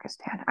it's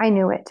Pakistan. I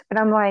knew it. But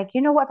I'm like,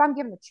 you know what? If I'm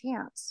given a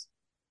chance,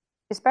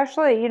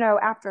 especially,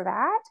 after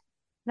that,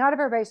 not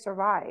everybody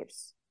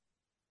survives.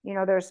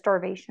 There's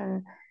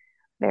starvation.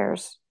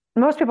 There's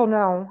most people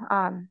know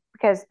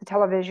because the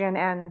television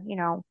and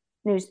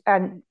news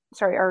and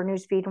sorry, our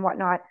news feed and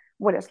whatnot,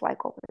 what it's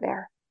like over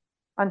there.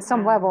 On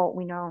some level,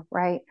 we know,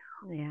 right?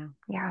 Yeah.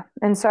 Yeah.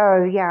 And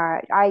so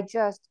yeah, I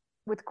just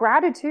with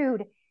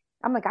gratitude,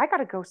 I'm like, I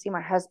gotta go see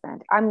my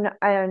husband. And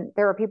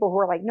there are people who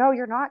are like, no,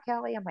 you're not,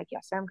 Kellie. I'm like,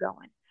 yes, I'm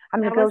going.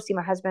 I'm gonna go see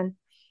my husband.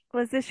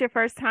 Was this your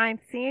first time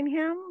seeing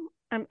him?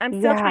 I'm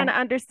still trying Yeah. to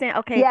understand.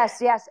 Okay. Yes,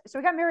 yes. So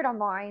we got married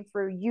online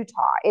through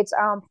Utah. It's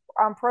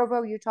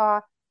Provo,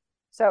 Utah.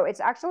 So it's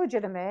actually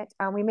legitimate.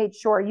 We made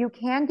sure you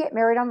can get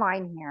married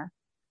online here,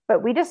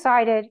 but we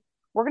decided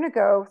we're going to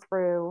go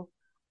through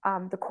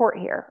the court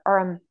here. Or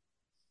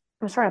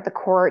I'm sorry, not the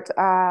court.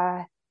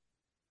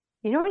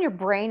 When your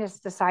brain is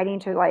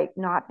deciding to like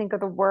not think of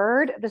the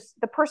word,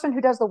 the person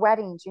who does the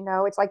weddings,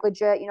 it's like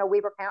legit.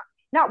 Weber County,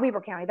 not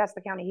Weber County. That's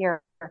the county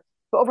here, but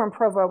over in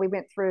Provo, we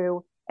went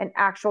through an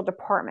actual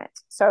department.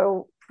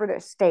 So for the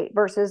state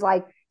versus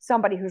like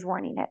somebody who's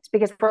running it,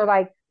 because for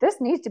like this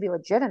needs to be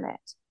legitimate.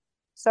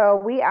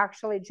 So we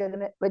actually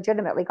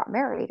legitimately got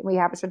married and we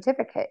have a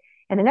certificate.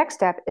 And the next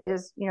step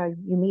is, you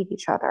meet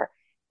each other.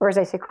 Or as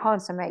I say,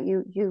 consummate,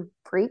 you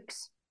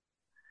freaks.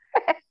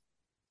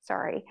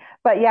 Sorry.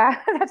 But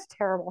yeah, that's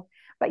terrible.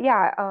 But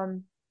yeah,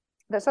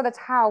 so that's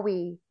how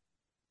we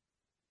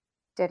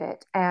did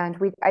it. And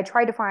I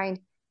tried to find,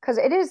 because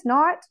it is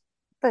not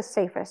the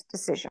safest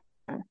decision.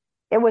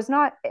 It was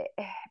not,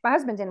 my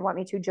husband didn't want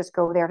me to just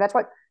go there. That's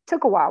what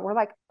took a while. We're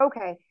like,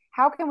 okay,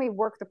 how can we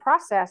work the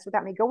process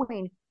without me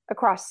going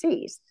across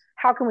seas.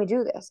 How can we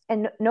do this?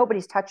 And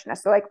nobody's touching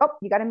us. They're like, oh,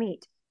 you got to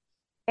meet.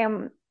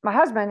 And my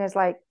husband is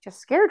like just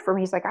scared for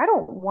me. He's like, I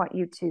don't want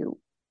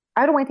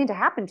anything to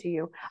happen to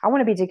you. I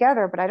want to be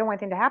together, but I don't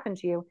want anything to happen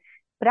to you.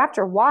 But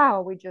after a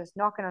while, we just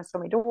knocking on so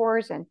many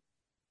doors and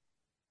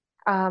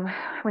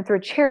went through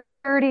a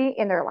charity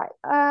and they're like,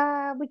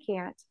 we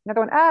can't.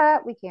 Another one,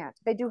 we can't.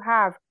 They do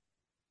have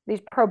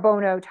these pro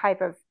bono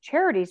type of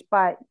charities,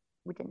 but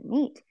we didn't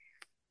meet.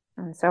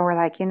 And so we're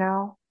like,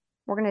 we're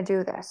going to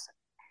do this.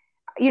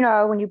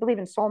 When you believe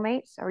in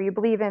soulmates or you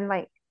believe in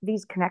like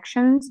these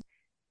connections,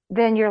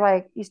 then you're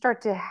like, you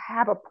start to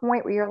have a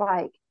point where you're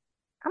like,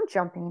 I'm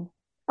jumping.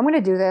 I'm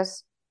going to do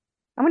this.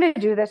 I'm going to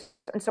do this.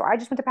 And so I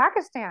just went to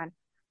Pakistan,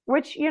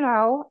 which,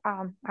 I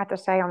have to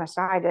say on the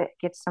side, it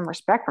gets some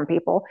respect from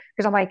people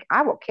because I'm like,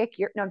 I will kick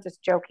your, no, I'm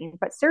just joking.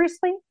 But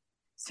seriously,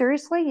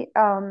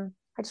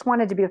 I just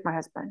wanted to be with my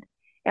husband.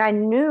 And I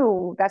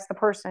knew that's the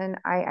person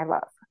I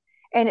love.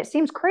 And it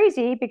seems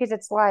crazy because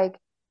it's like,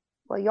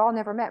 well, y'all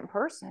never met in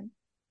person.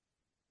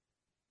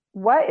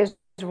 What is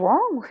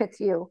wrong with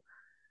you?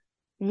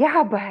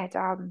 Yeah, but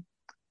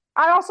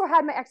I also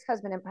had my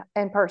ex-husband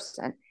in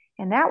person,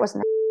 and that was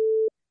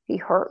he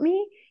hurt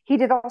me. He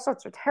did all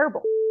sorts of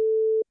terrible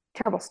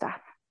stuff.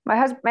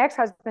 My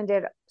ex-husband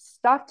did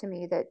stuff to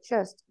me that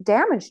just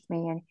damaged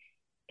me. And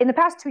in the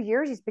past 2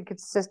 years, he's been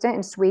consistent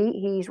and sweet.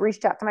 He's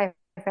reached out to my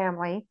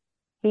family.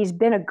 He's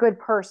been a good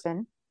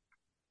person.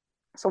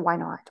 So why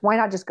not? Why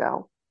not just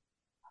go?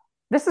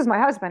 This is my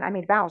husband. I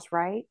made vows,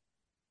 right?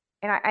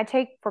 And I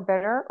take for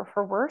better or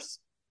for worse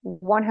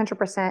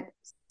 100%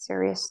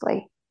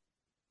 seriously.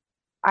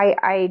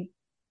 Why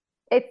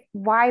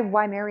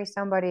marry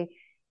somebody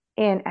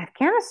in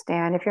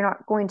Afghanistan if you're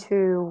not going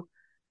to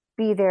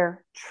be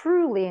there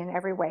truly in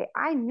every way?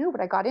 I knew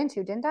what I got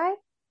into, didn't I?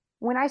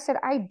 When I said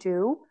I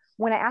do,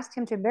 when I asked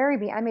him to marry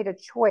me, I made a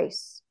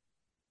choice.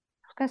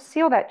 I was going to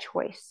seal that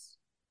choice.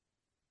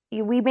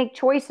 We make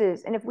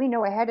choices, and if we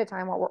know ahead of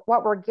time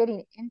what we're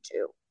getting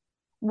into,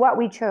 what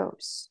we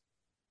chose,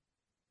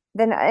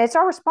 then it's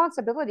our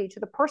responsibility to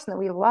the person that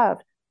we love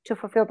to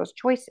fulfill those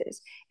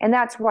choices. And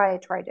that's why I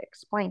tried to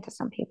explain to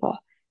some people.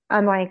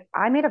 I'm like,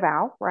 I made a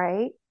vow,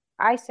 right?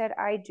 I said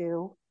I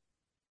do.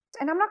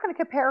 And I'm not going to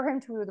compare him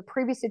to the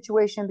previous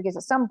situation because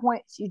at some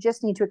point you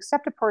just need to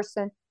accept a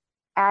person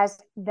as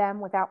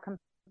them without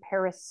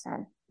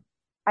comparison.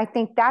 I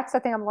think that's the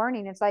thing I'm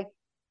learning. It's like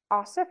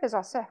Asif is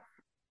Asif.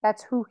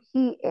 That's who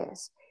he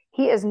is.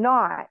 He is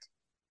not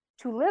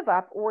to live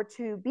up or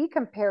to be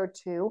compared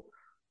to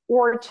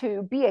or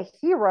to be a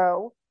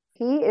hero.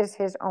 He is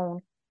his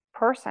own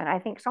person. I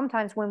think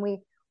sometimes when we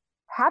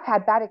have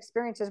had bad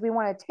experiences, we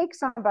want to take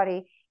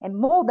somebody and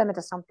mold them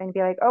into something, be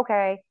like,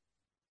 okay,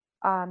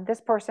 this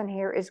person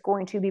here is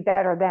going to be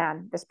better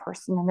than this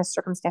person in this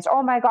circumstance.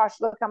 Oh my gosh,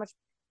 look how much.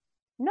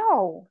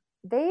 No,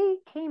 he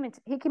came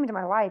into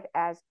my life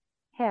as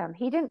him.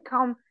 He didn't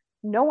come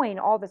knowing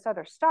all this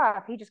other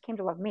stuff. He just came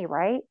to love me,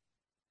 right?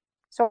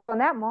 So in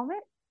that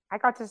moment, I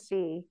got to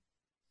see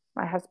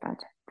my husband.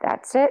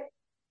 That's it.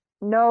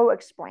 No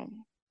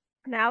explaining.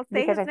 Now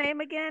say his name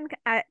again,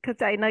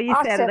 because I know you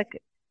Asif. said it.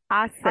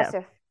 Asif.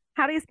 Asif.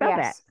 How do you spell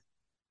that?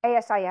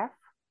 ASIF.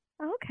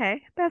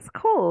 Okay, that's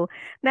cool.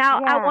 Now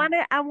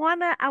Yeah. I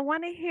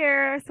wanna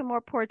hear some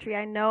more poetry.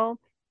 I know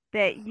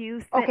that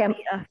you sent Okay.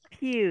 me a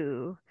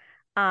few.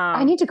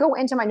 I need to go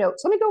into my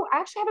notes. Let me go. I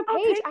actually have a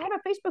page. Take I have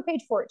a Facebook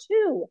page for it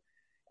too.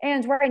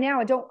 And right now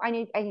I don't.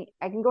 I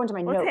can go into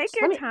my notes. take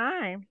your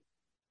time.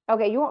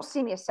 Okay, you won't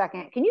see me a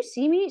second. Can you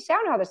see me? See, I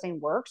don't know how this thing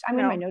works. I'm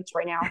in my No. notes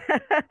right now.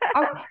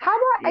 How about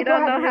I You go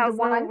don't ahead know and read how the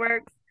Zoom one?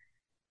 works.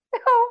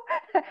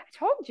 No, I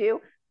told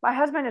you. My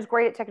husband is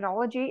great at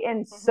technology,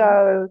 and Mhm.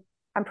 so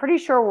I'm pretty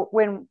sure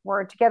when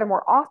we're together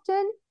more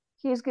often,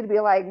 he's going to be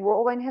like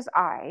rolling his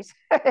eyes.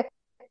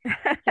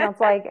 It's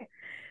like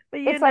But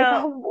it's like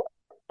oh,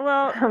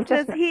 well, I'm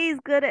just since he's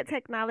good at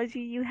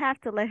technology, you have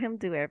to let him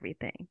do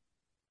everything.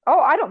 oh,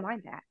 I don't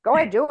mind that. Go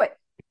ahead, do it.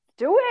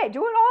 Do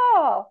it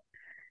all.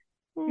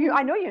 I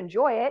Mhm. know you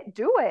enjoy it.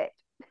 Do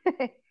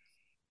it.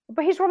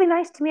 But he's really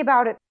nice to me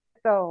about it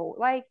though.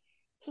 Like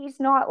he's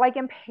not like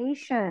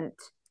impatient,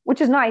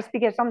 which is nice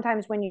because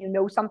sometimes when you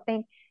know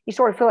something, you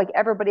sort of feel like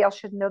everybody else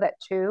should know that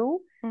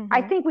too.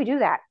 I Mhm. think we do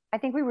that. I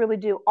think we really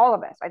do, all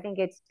of us. I think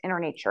it's in our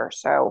nature.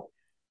 So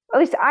at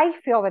least I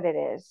feel that it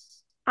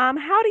is.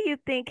 How do you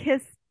think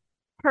his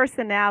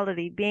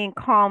personality, being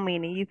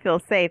calming and you feel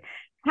safe,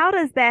 how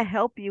does that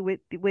help you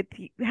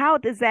how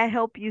does that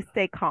help you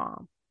stay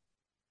calm?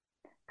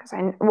 Because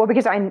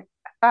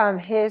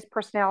his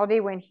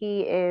personality when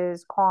he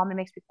is calm and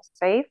makes me feel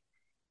safe.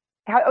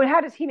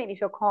 How does he make me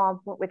feel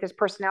calm with his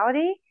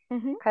personality?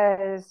 Mhm.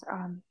 Because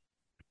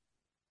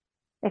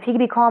if he could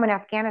be calm in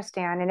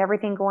Afghanistan and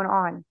everything going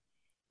on,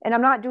 and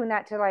I'm not doing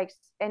that to like,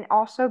 and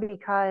also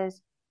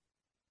because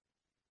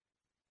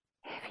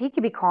if he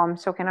could be calm,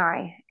 so can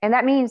I. And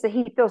that means that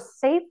he feels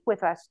safe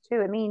with us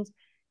too. It means,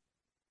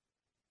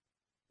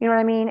 you know what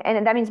I mean?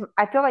 And that means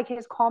I feel like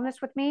his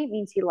calmness with me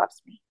means he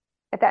loves me.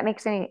 If that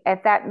makes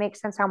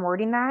sense how I'm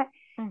wording that.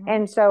 Mhm.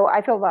 And so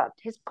I feel loved.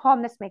 His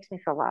calmness makes me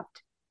feel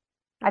loved.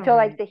 I All feel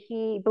like right. that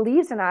he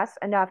believes in us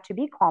enough to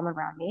be calm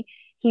around me.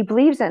 He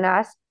believes in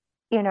us,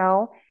 you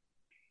know,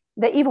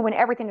 that even when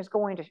everything is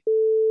going to,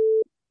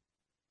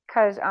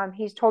 because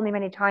he's told me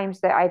many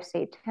times that I've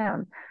saved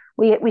him.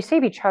 We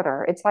save each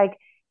other. It's like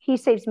he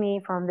saves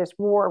me from this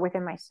war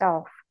within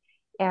myself,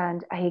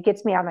 and he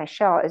gets me out of my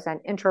shell as an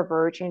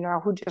introvert,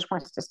 who just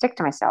wants to stick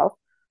to myself,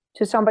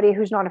 to somebody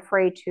who's not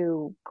afraid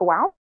to go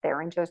out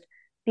there and just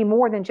be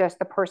more than just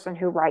the person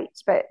who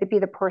writes, but to be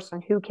the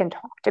person who can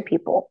talk to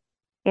people.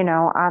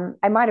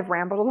 I might have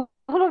rambled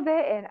a little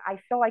bit, and I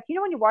feel like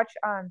when you watch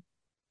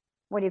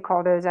what do you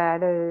call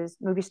those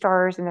movie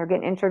stars and they're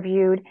getting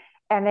interviewed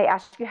and they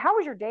ask you, how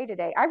was your day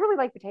today? I really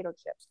like potato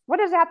chips. What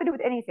does it have to do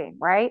with anything,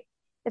 right?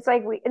 It's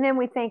like and then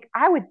we think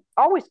I would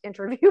always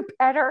interview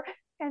better.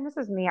 And this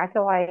is me. I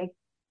feel like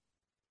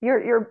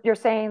you're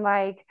saying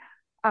like,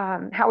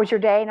 how was your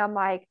day? And I'm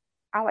like,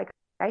 I like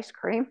ice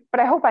cream, but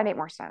I hope I make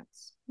more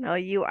sense. No,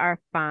 you are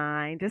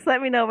fine. Just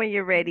let me know when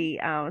you're ready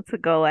to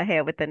go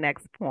ahead with the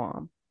next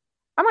poem.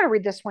 I'm going to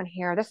read this one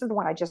here. This is the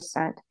one I just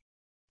sent.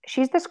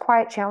 She's this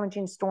quiet,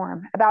 challenging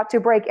storm, about to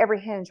break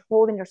every hinge,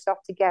 holding herself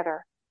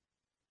together.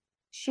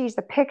 She's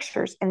the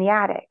pictures in the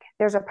attic.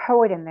 There's a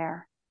poet in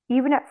there.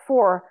 Even at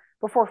 4,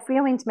 before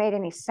feelings made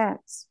any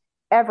sense.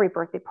 Every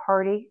birthday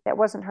party that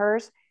wasn't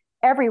hers,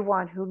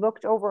 everyone who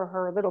looked over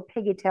her little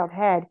piggy-tailed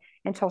head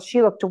until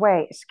she looked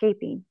away,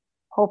 escaping,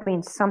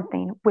 hoping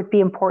something would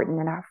be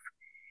important enough.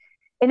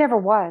 It never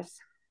was.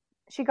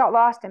 She got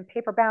lost in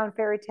paper-bound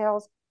fairy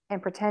tales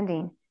and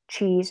pretending,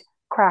 cheese,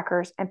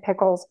 crackers, and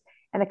pickles,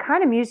 and the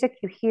kind of music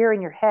you hear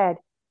in your head,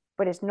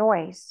 but is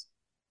noise,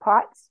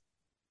 pots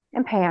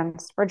and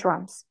pans or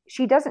drums.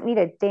 She doesn't need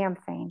a damn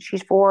thing.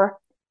 She's 4.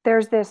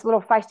 There's this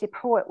little feisty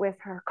poet with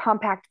her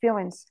compact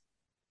feelings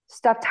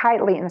stuffed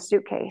tightly in a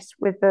suitcase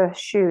with the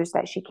shoes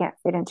that she can't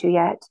fit into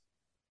yet,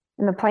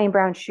 and the plain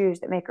brown shoes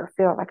that make her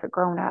feel like a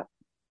grown up.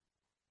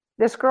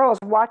 This girl is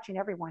watching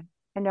everyone.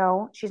 And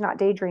no, she's not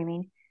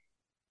daydreaming.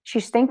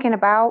 She's thinking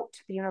about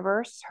the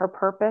universe, her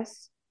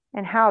purpose,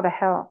 and how the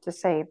hell to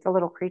save the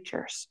little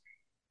creatures.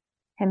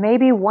 And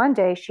maybe one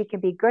day she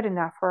can be good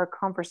enough for a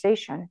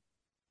conversation.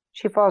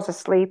 She falls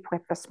asleep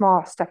with the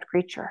small stuffed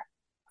creature,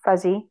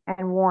 fuzzy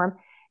and warm,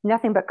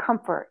 nothing but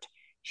comfort.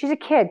 She's a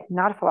kid,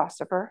 not a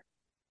philosopher.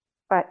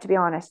 But to be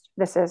honest,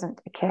 this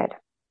isn't a kid.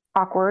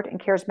 Awkward and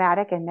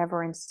charismatic and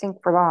never in sync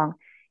for long.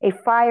 A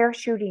fire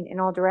shooting in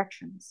all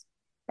directions,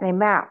 and a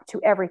map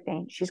to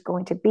everything she's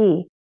going to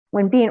be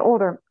when being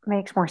older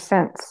makes more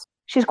sense.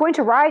 She's going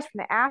to rise from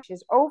the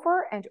ashes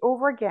over and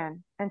over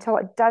again until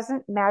it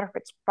doesn't matter if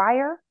it's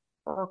fire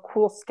or a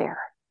cool stare.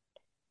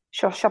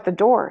 She'll shut the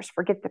doors,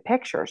 forget the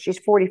picture. She's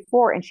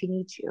 44 and she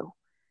needs you.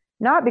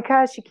 Not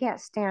because she can't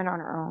stand on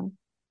her own,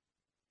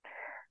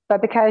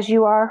 but because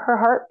you are her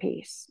heart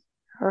piece,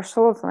 her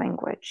soul's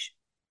language,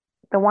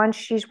 the one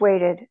she's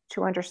waited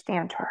to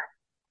understand her.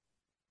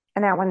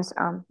 And that one's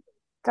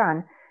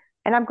done.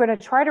 And I'm going to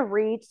try to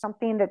read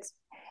something that's,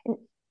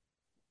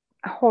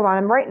 hold on,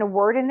 I'm writing a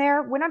word in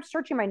there. When I'm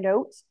searching my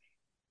notes,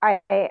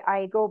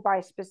 I go by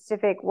a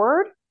specific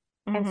word.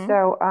 And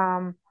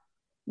so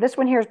this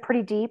one here is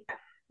pretty deep.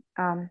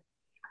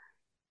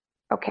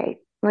 Okay,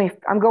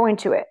 I'm going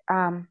to it.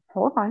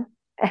 Hold on.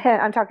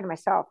 I'm talking to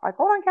myself. Like,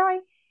 hold on, Kelly.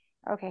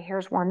 Okay,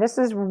 here's one. This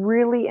is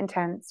really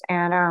intense,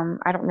 and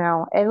I don't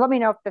know. And let me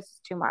know if this is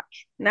too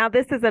much. Now,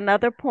 this is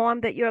another poem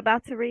that you're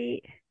about to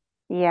read.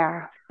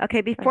 Yeah. Okay,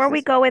 before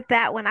we go with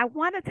that one, I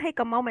want to take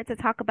a moment to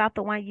talk about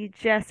the one you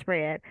just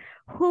read.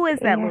 Who is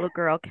that little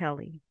girl,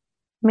 Kelly?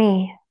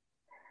 Me.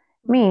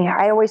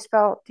 I always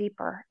felt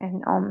deeper,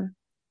 and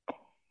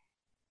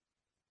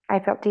I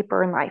felt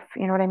deeper in life.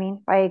 You know what I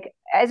mean? Like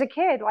as a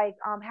kid, like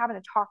having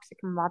a toxic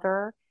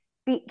mother,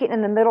 getting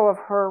in the middle of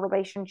her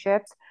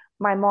relationships,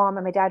 my mom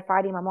and my dad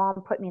fighting. My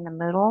mom put me in the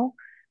middle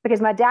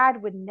because my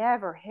dad would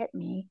never hit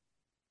me.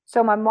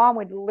 So my mom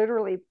would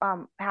literally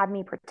have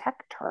me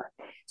protect her.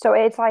 So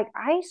it's like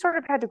I sort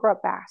of had to grow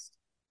up fast.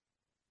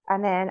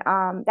 And then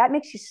that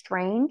makes you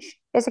strange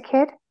as a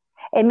kid.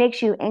 It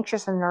makes you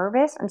anxious and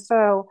nervous. And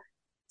so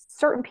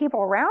certain people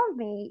around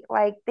me,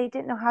 like they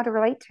didn't know how to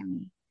relate to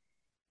me.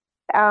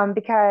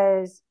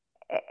 Because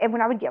and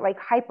when I would get like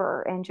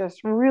hyper and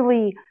just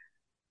really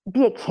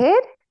be a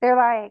kid, they're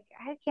like,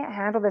 I can't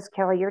handle this,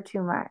 Kelly, you're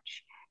too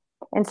much.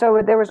 And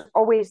so there was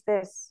always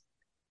this,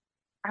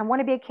 I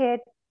want to be a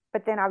kid,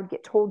 but then I would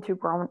get told to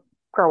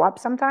grow up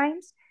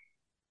sometimes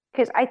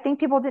because I think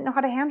people didn't know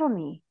how to handle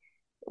me.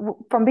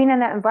 From being in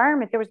that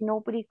environment, there was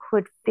nobody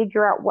could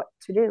figure out what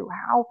to do,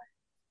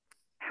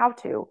 how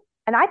to.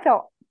 And I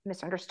felt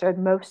misunderstood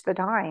most of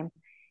the time.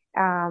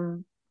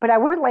 But I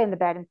would lay in the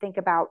bed and think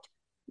about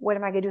what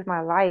am I going to do with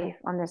my life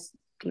on this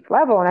deep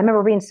level. And I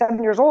remember being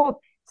 7 years old,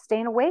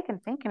 staying awake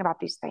and thinking about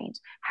these things.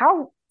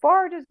 How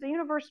far does the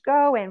universe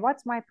go, and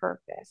what's my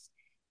purpose?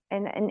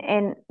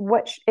 And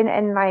what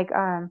and like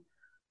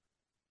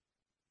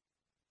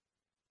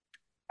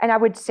and I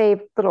would save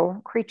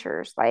little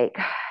creatures like,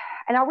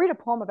 and I'll read a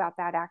poem about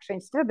that actually.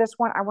 Instead of this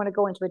one, I want to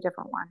go into a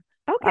different one.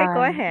 Okay,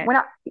 go ahead. When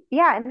I,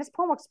 yeah, and this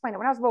poem will explain it.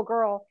 When I was a little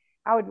girl,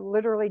 I would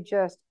literally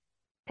just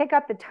pick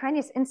up the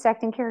tiniest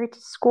insect and carry it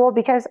to school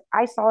because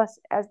I saw us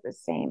as the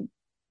same.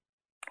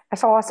 I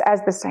saw us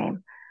as the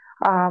same.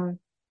 And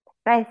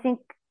I think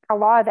a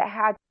lot of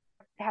that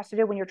has to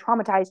do when you're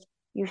traumatized,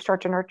 you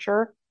start to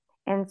nurture.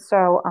 And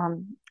so,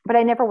 but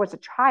I never was a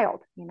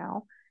child,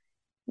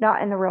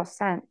 not in the real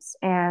sense.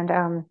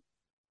 And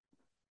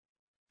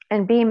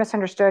being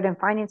misunderstood and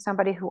finding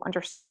somebody who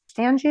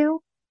understands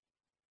you,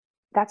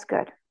 that's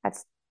good.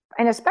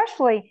 And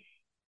especially,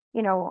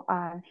 he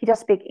does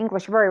speak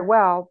English very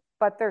well,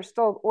 but there's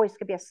still always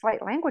could be a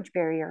slight language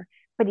barrier,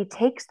 but he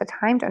takes the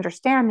time to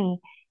understand me.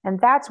 And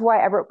that's why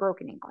I wrote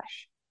Broken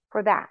English,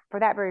 for that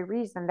very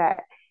reason,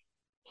 that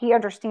he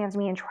understands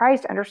me and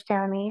tries to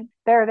understand me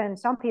better than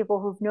some people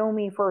who've known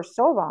me for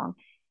so long.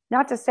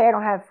 Not to say I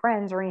don't have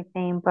friends or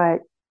anything, but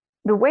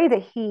the way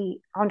that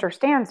he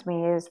understands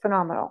me is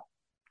phenomenal.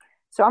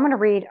 So I'm going to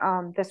read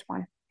this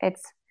one.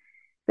 It's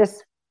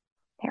this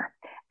here.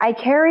 I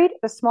carried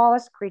the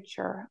smallest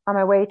creature on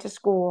my way to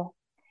school,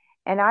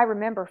 and I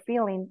remember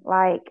feeling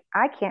like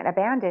I can't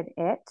abandon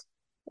it,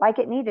 like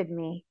it needed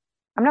me.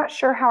 I'm not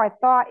sure how I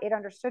thought it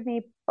understood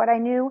me, but I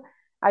knew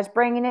I was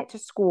bringing it to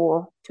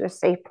school, to a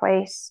safe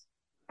place.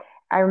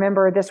 I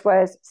remember this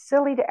was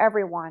silly to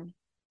everyone,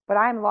 but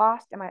I'm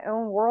lost in my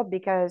own world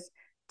because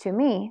to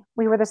me,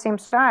 we were the same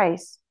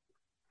size.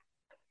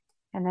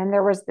 And then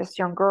there was this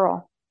young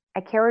girl.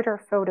 I carried her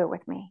photo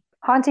with me,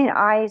 haunting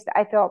eyes that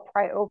I felt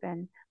pry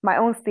open, my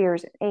own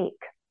fears and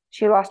ache.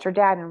 She lost her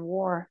dad in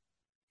war.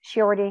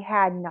 She already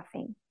had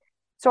nothing.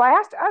 So I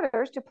asked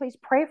others to please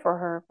pray for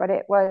her, but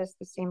it was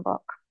the same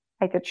book,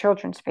 like the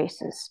children's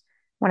faces,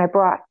 when I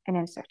brought an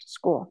insect to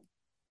school.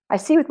 I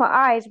see with my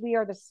eyes we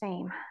are the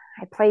same.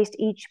 I placed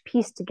each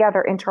piece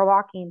together,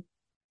 interlocking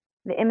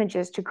the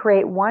images to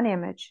create one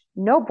image,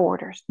 no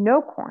borders,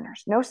 no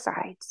corners, no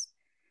sides.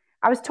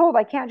 I was told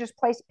I can't just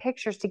place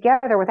pictures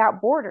together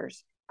without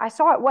borders. I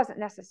saw it wasn't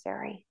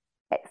necessary.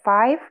 At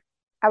 5,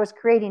 I was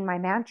creating my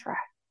mantra.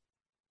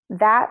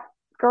 That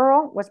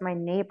girl was my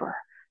neighbor.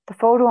 The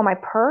photo in my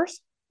purse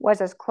was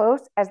as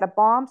close as the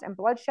bombs and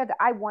bloodshed that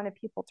I wanted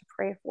people to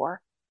pray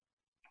for.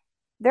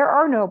 There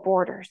are no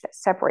borders that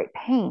separate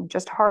pain,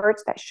 just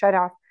hearts that shut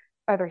off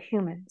other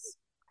humans.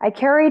 I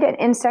carried an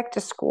insect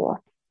to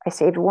school. I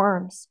saved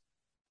worms.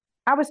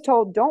 I was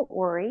told, don't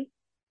worry.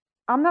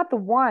 I'm not the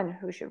one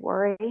who should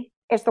worry.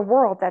 It's the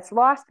world that's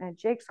lost in a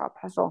jigsaw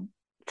puzzle,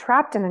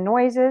 trapped in the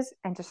noises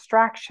and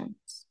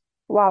distractions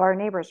while our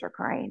neighbors are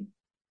crying.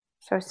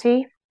 So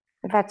see,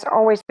 that's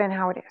always been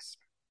how it is.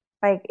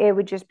 Like it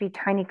would just be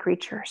tiny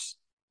creatures,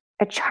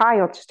 a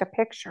child, just a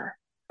picture,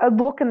 a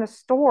look in the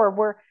store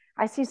where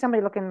I see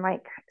somebody looking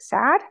like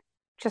sad,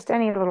 just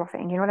any little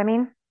thing, you know what I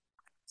mean?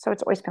 So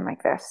it's always been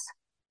like this.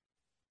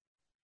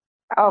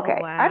 Okay,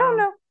 Oh, I don't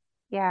wow. know.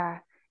 Yeah,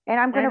 and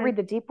I'm going to That is, read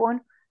the deep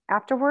one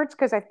afterwards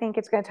because I think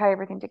it's going to tie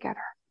everything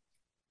together.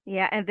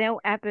 yeah. And then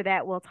after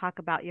that, we'll talk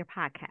about your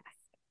podcast.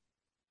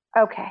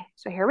 Okay,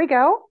 so here we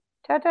go.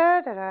 Da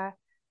da da da.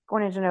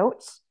 Going into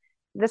notes.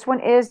 This one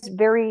is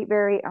very,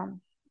 very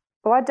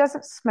blood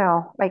doesn't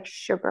smell like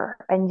sugar,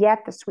 and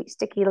yet the sweet,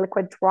 sticky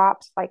liquid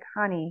drops like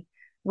honey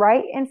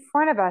right in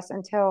front of us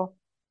until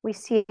we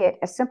see it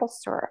as simple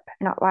syrup,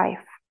 not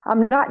life.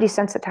 I'm not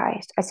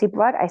desensitized. I see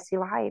blood, I see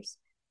lives.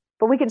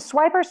 But we can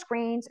swipe our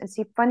screens and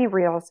see funny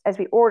reels as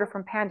we order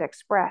from Panda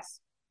Express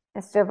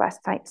instead of last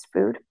night's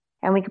food.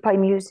 And we can play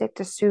music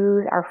to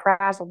soothe our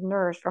frazzled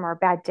nerves from our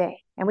bad day.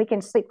 And we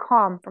can sleep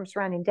calm from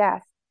surrounding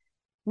death.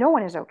 No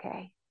one is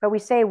okay, but we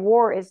say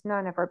war is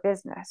none of our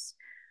business.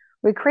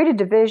 We create a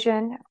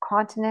division of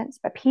continents,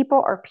 but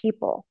people are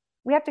people.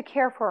 We have to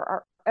care for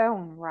our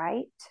own,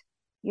 right?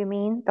 You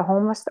mean the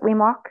homeless that we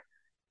mock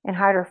and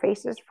hide our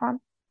faces from?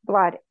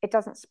 Blood, it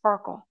doesn't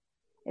sparkle.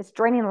 It's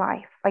draining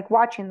life, like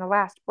watching the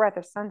last breath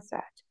of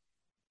sunset.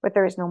 But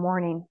there is no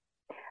morning.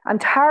 I'm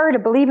tired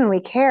of believing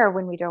we care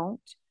when we don't.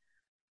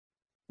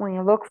 When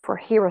you look for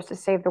heroes to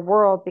save the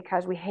world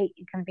because we hate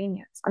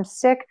inconvenience. I'm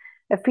sick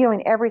of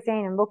feeling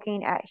everything and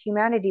looking at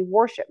humanity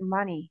worship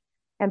money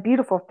and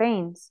beautiful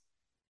things.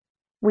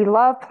 We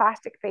love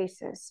plastic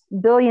faces,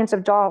 billions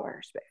of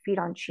dollars, but feed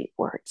on cheap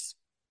words.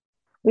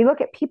 We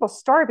look at people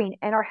starving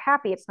and are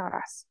happy it's not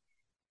us.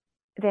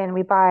 Then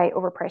we buy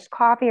overpriced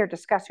coffee or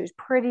discuss who's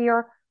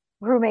prettier,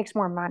 who makes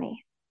more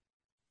money.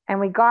 And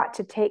we got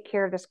to take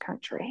care of this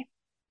country.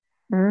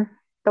 The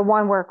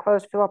one where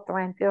clothes fill up the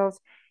landfills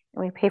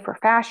and we pay for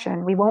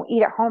fashion. We won't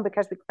eat at home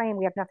because we claim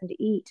we have nothing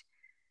to eat.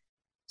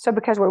 So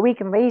because we're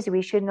weak and lazy,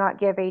 we should not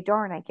give a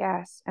darn, I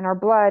guess. And our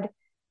blood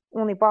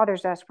only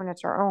bothers us when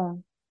it's our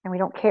own. And we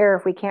don't care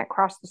if we can't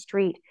cross the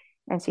street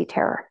and see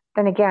terror.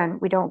 Then again,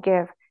 we don't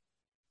give,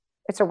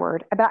 it's a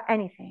word, about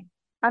anything.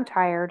 I'm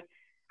tired.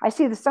 I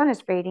see the sun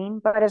is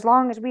fading, but as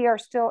long as we are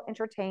still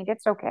entertained,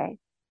 it's okay.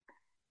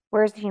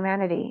 Where's the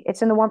humanity?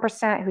 It's in the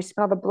 1% who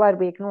smell the blood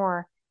we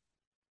ignore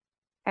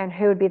and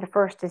who would be the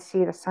first to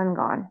see the sun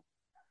gone.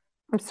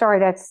 I'm sorry,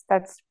 that's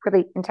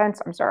really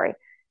intense. I'm sorry.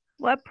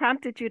 What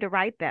prompted you to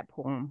write that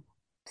poem?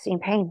 Seeing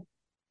pain.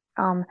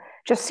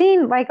 Just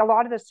seeing like a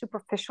lot of the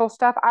superficial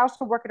stuff. I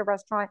also work at a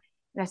restaurant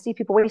and I see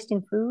people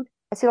wasting food.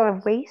 I see a lot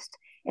of waste.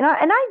 And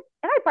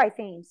I buy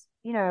things,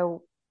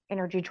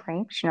 energy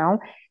drinks,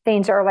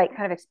 things are like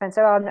kind of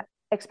expensive.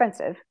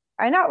 Expensive.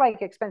 I not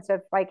like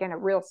expensive like in a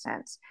real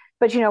sense,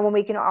 but when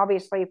we can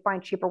obviously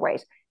find cheaper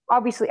ways.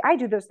 Obviously, I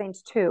do those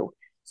things too.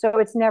 So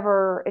it's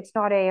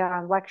not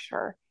a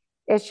lecture.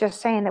 It's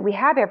just saying that we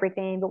have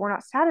everything, but we're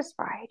not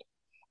satisfied.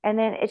 And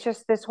then it's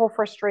just this whole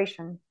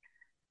frustration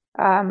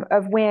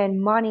of when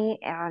money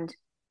and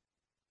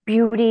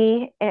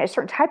beauty and a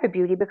certain type of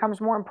beauty becomes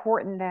more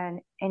important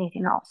than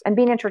anything else and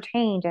being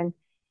entertained. And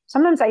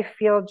sometimes I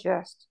feel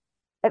just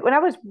like when I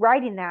was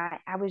writing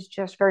that, I was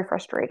just very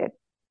frustrated,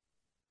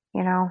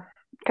 you know,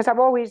 because I've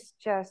always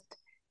just,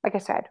 like I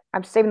said,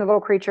 I'm saving the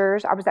little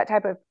creatures. I was that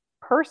type of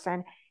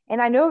person.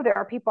 And I know there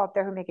are people out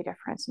there who make a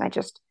difference. And I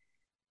just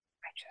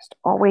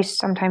always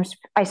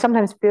I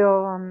sometimes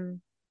feel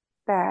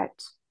that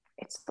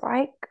it's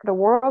like the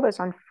world is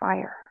on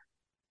fire.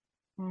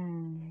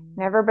 And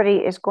everybody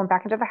is going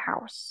back into the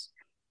house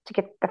to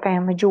get the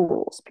family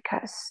jewels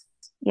because,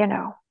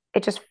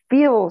 it just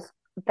feels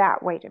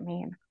that way to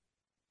me.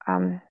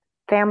 And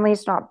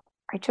family's not,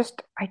 I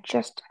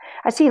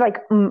see like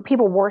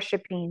people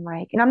worshiping,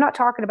 like, and I'm not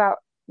talking about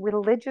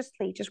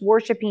religiously, just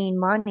worshiping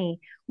money,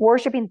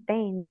 worshiping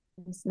things,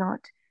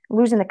 not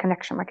losing the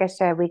connection. Like I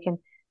said, we can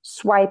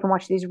swipe and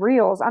watch these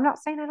reels. I'm not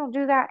saying I don't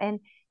do that. And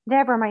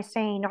never am I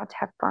saying not to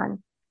have fun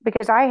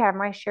because I have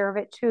my share of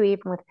it too,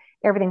 even with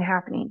everything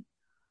happening.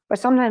 But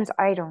sometimes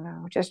I don't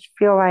know, just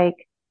feel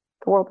like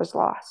the world is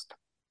lost.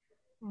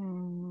 I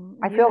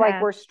You feel like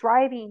have. we're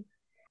striving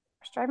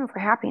for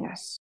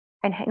happiness.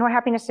 And you know what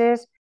happiness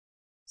is?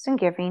 It's in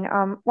giving.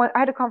 I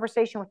had a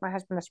conversation with my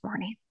husband this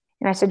morning,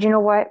 and I said, you know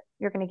what?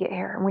 You're going to get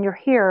here. And when you're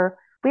here,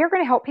 we are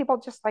going to help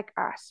people just like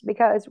us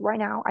because right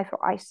now I feel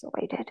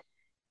isolated.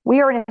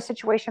 We are in a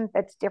situation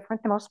that's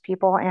different than most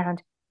people.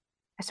 And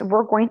I said,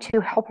 we're going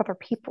to help other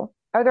people,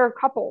 other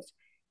couples.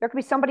 There could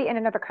be somebody in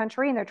another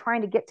country and they're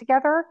trying to get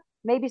together.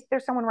 Maybe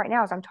there's someone right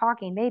now as I'm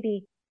talking,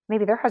 maybe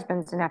their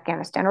husband's in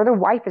Afghanistan or their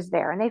wife is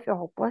there and they feel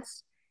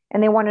hopeless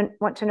and they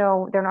want to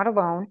know they're not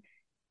alone.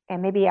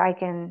 And maybe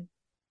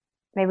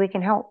we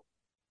can help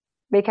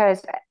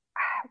because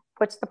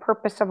what's the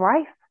purpose of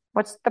life?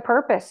 What's the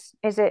purpose?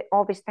 Is it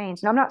all these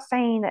things? And I'm not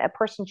saying that a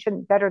person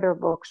shouldn't better their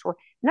looks or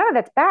none of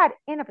that's bad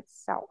in of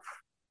itself.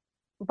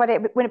 But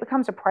when it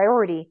becomes a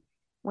priority,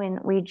 when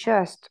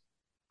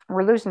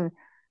we're losing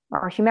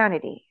our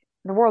humanity,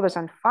 the world is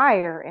on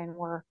fire, and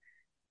we're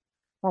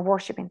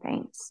worshiping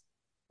things.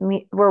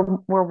 We're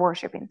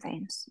worshiping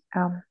things.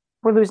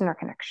 We're losing our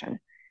connection.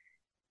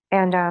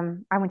 And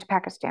I went to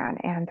Pakistan,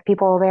 and the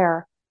people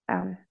there,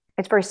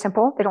 it's very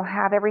simple. They don't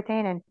have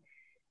everything. And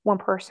one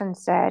person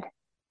said,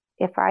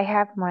 if I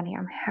have money,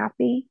 I'm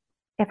happy.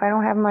 If I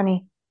don't have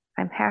money,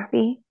 I'm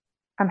happy.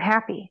 I'm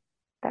happy.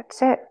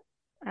 That's it.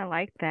 I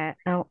like that.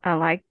 I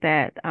like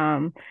that.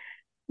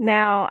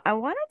 Now I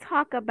want to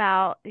talk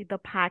about the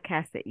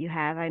podcast that you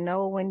have. I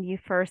know when you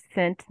first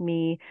sent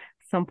me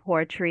some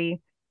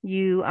poetry,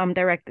 you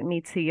directed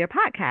me to your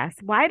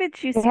podcast. Why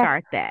did you Yeah.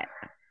 start that?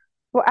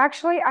 Well,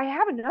 actually, I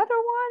have another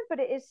one, but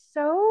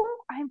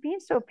I'm being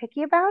so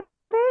picky about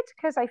it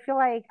because I feel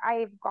like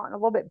I've gotten a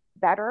little bit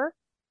better.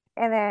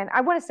 And then I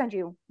want to send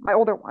you my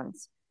older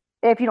ones,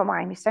 if you don't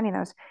mind me sending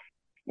those.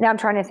 Now I'm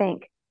trying to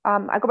think.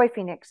 I go by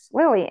Phoenix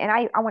Lily, and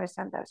I want to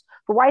send those.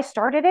 But why I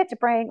started it to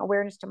bring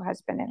awareness to my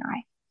husband and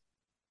I.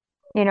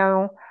 You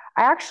know,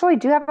 I actually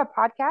do have a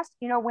podcast.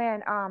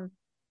 When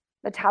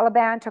the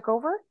Taliban took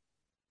over,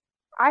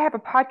 I have a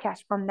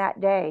podcast from that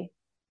day,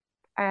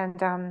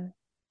 and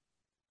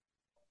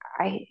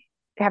I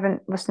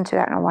haven't listened to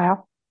that in a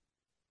while.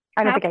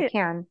 I don't How think I can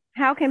can.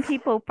 how can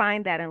people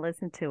find that and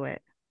listen to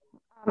it?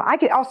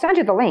 I'll send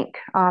you the link,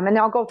 and then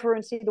I'll go through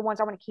and see the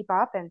ones I want to keep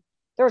up. And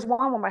there was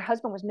one where my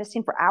husband was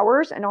missing for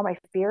hours, and all my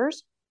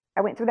fears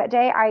I went through that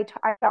day. I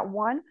got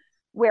one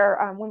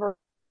where when we're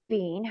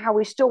being how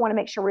we still want to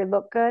make sure we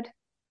look good,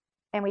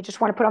 and we just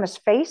want to put on this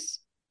face,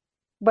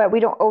 but we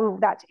don't owe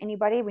that to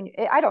anybody.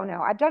 I don't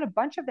know. I've done a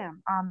bunch of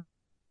them.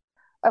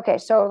 Okay,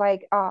 so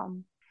like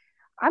I'm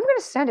going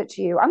to send it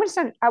to you. What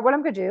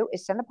I'm going to do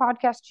is send the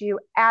podcast to you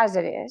as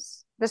it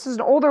is. This is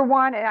an older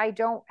one, and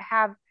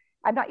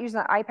I'm not using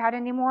the iPad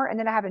anymore. And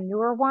then I have a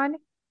newer one,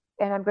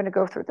 and I'm going to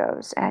go through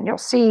those, and you'll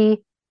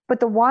see.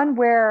 But the one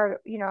where,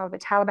 the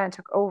Taliban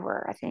took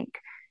over, I think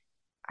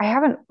I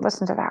haven't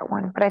listened to that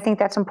one, but I think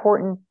that's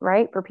important,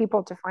 right? For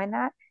people to find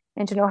that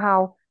and to know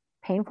how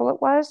painful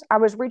it was. I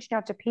was reaching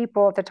out to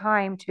people at the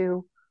time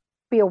to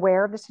be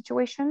aware of the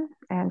situation.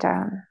 And,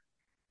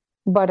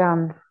 but,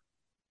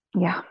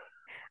 yeah.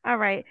 All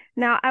right.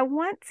 Now, I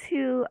want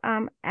to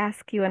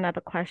ask you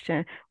another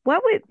question.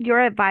 What would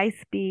your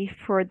advice be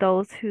for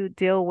those who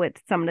deal with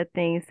some of the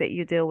things that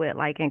you deal with,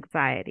 like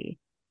anxiety,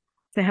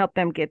 to help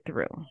them get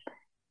through?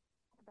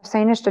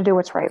 Saying is to do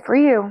what's right for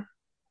you.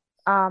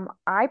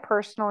 I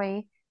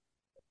personally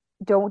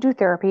don't do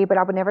therapy, but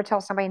I would never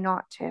tell somebody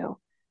not to.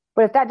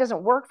 But if that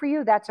doesn't work for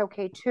you, that's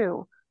okay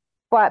too.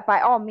 But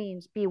by all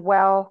means, be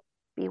well,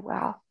 be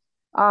well.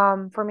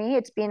 For me,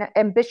 it's being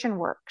ambition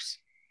works,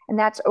 and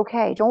that's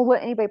okay. Don't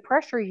let anybody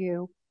pressure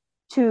you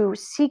to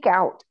seek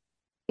out,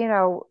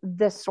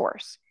 this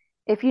source.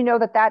 If you know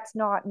that that's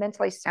not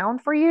mentally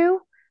sound for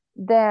you,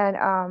 then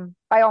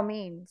by all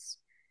means,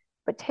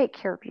 but take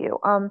care of you.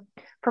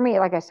 For me,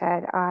 like I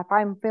said, if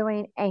I'm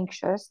feeling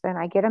anxious, then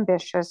I get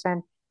ambitious.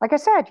 And like I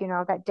said,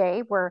 that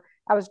day where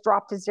I was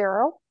dropped to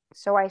zero,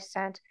 so I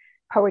sent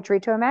poetry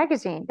to a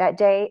magazine. That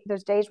day,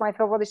 those days when I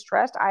feel really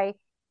stressed, I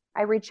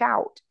reach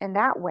out in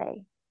that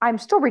way. I'm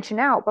still reaching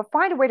out, but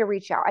find a way to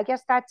reach out. I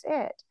guess that's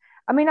it.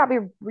 I may not be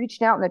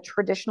reaching out in the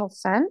traditional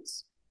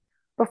sense,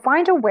 but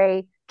find a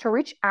way to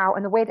reach out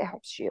in the way that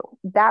helps you.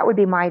 That would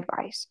be my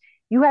advice.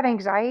 You have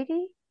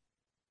anxiety,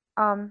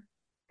 um,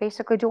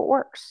 basically do what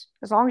works.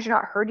 As long as you're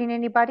not hurting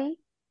anybody,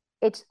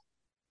 it's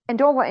and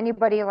don't let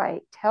anybody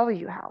like tell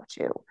you how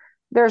to.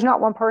 There's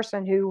not one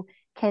person who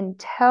can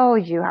tell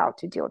you how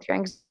to deal with your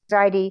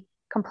anxiety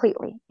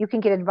completely. You can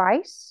get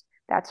advice,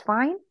 that's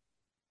fine,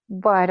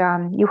 but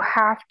you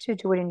have to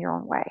do it in your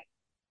own way.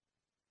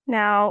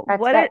 Now, That's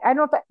what that. it, I don't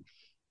know if that.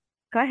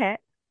 go ahead.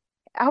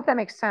 I hope that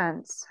makes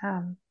sense.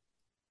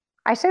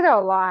 I say that a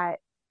lot.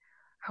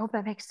 I hope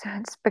that makes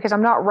sense because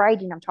I'm not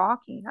writing, I'm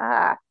talking.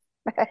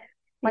 Like,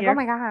 oh You're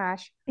my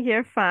gosh.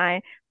 you're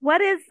fine.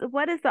 What is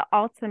the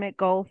ultimate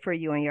goal for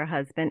you and your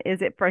husband?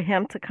 Is it for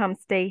him to come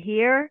stay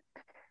here?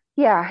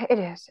 Yeah, it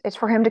is. It's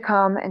for him to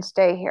come and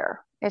stay here.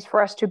 It's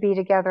for us to be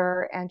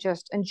together and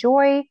just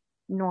enjoy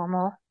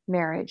normal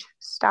marriage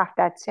stuff.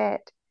 That's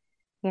it.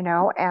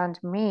 And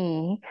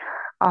me,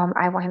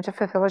 I want him to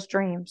fulfill his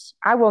dreams.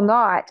 I will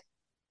not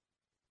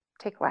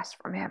take less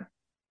from him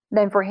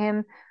than for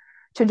him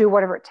to do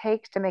whatever it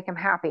takes to make him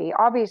happy.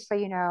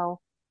 Obviously,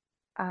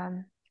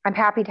 I'm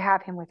happy to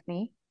have him with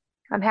me.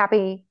 I'm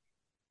happy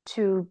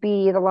to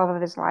be the love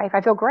of his life. I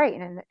feel great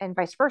and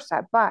vice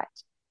versa. But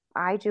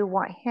I do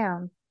want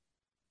him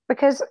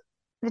because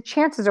the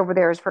chances over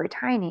there is very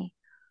tiny.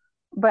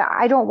 But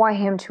I don't want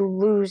him to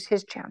lose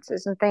his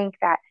chances and think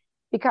that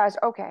because,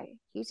 okay,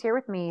 he's here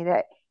with me,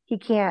 that he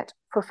can't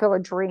fulfill a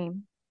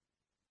dream.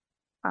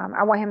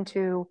 I want him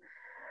to,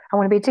 I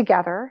want to be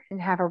together and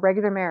have a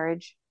regular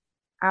marriage.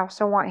 I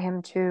also want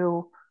him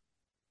to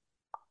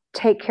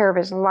take care of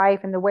his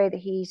life in the way that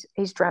he's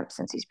dreamt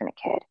since he's been a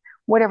kid,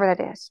 whatever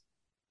that is.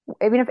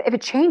 Even if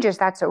it changes,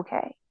 that's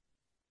okay.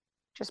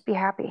 Just be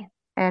happy.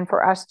 And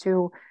for us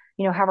to,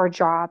 have our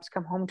jobs,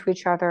 come home to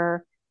each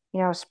other,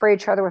 spray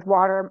each other with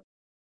water.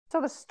 So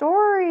the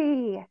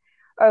story.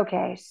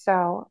 Okay,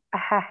 so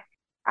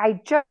I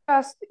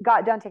just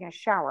got done taking a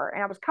shower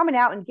and I was coming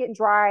out and getting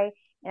dry.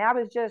 And I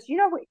was just,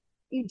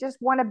 you just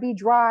want to be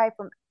dry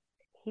from.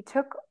 He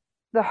took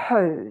the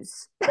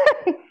hose.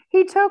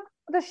 He took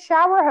the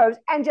shower hose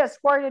and just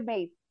squirted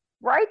me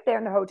right there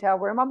in the hotel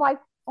room. I'm like,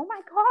 oh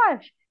my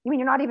gosh. You mean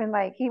you're not even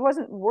like, he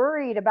wasn't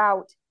worried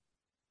about,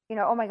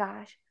 oh my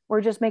gosh,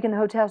 we're just making the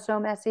hotel so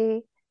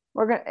messy.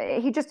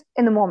 He just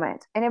in the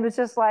moment. And it was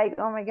just like,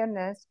 oh my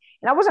goodness.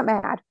 And I wasn't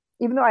mad,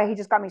 even though he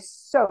just got me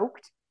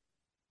soaked.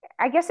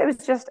 I guess it was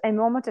just a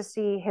moment to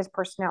see his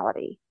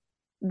personality,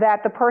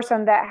 that the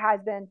person that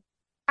has been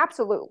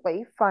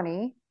absolutely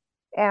funny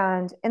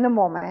and in the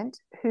moment,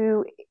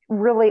 who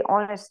really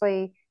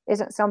honestly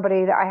isn't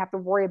somebody that I have to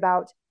worry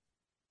about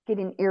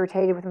getting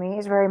irritated with me,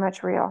 is very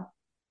much real,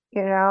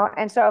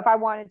 And so if I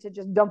wanted to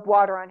just dump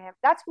water on him,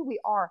 that's who we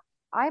are.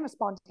 I am a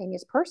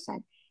spontaneous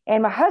person.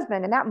 And my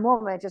husband, in that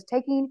moment, just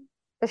taking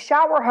the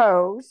shower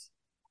hose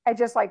and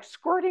just like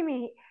squirting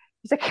me,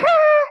 he's like,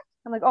 ah!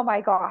 I'm like, oh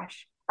my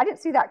gosh, I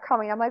didn't see that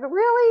coming. I'm like,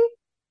 really?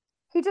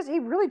 He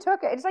really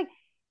took it. It's like,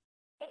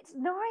 it's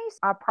nice.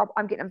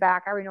 I'm getting him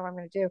back. I already know what I'm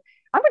going to do.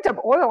 I'm going to dump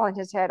oil on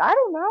his head. I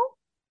don't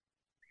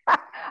know.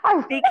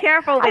 I, Be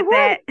careful I with would.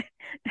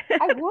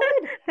 that. I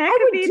would. That I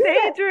could would be do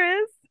that.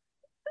 dangerous.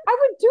 I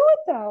would do it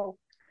though.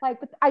 Like,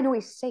 but I know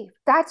he's safe.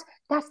 That's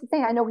the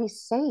thing. I know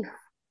he's safe.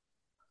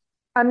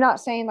 I'm not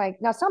saying like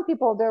now some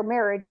people their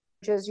marriages,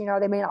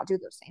 they may not do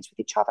those things with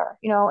each other.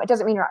 It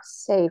doesn't mean you're not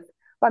safe.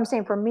 But I'm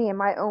saying for me and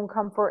my own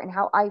comfort and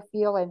how I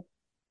feel, and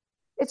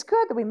it's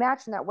good that we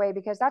match in that way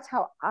because that's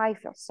how I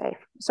feel safe.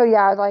 So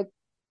yeah, I like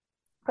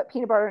put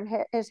peanut butter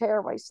in his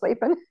hair while he's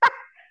sleeping.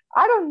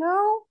 I don't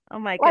know. Oh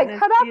my Like goodness.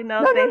 cut up.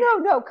 No, no, They no,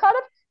 no. Cut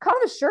up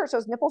the shirt so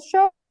his nipples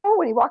show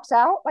when he walks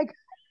out. Like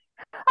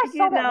I you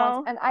saw that once,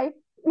 know and I.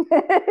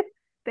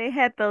 they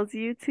had those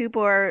YouTube,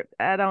 or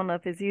I don't know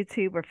if it's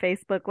YouTube or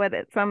Facebook, whether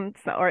it's some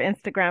or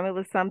Instagram. It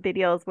was some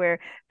videos where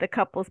the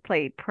couples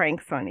played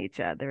pranks on each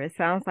other. It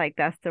sounds like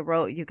that's the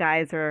road you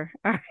guys are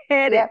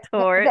headed Yeah,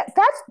 towards.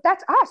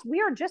 that's us.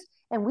 We are just,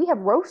 and we have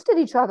roasted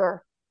each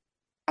other.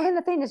 And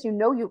the thing is,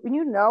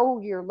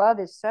 when your love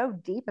is so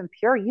deep and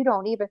pure, you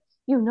don't even,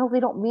 they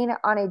don't mean it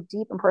on a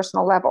deep and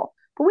personal level.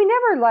 But we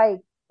never like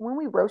when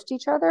we roast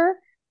each other,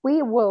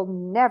 we will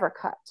never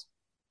cut.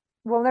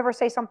 We'll never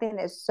say something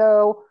that is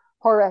so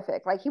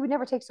horrific. Like he would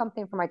never take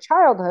something from my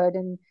childhood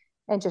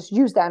and just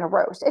use that in a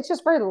roast. It's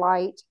just very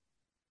light.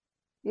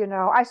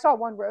 I saw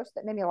one roast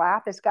that made me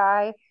laugh. This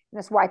guy and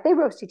this wife, they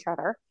roast each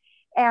other.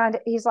 And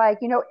he's like,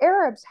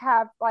 Arabs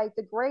have like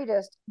the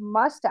greatest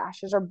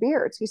mustaches or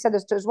beards. He said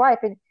this to his wife,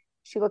 and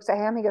she looks at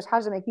him. He goes, how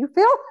does it make you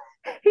feel?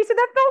 He said,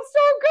 that felt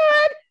so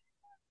good.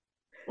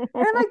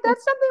 And like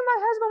that's something my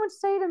husband would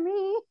say to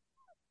me.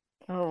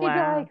 Oh, He'd be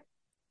wow.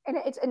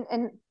 like,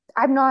 and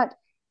I'm not.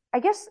 I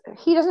guess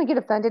he doesn't get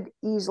offended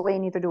easily,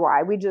 and neither do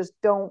I. We just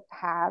don't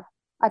have.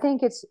 I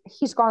think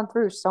he's gone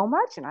through so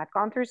much, and I've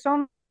gone through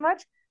so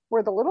much.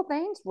 Where the little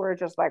things were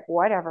just like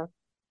whatever.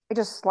 It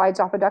just slides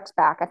off a duck's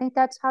back. I think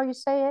that's how you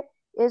say it.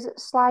 Is it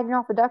sliding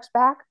off a duck's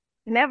back?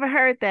 Never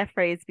heard that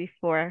phrase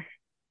before.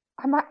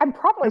 I'm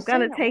probably I'm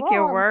going to saying it take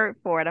your wrong. word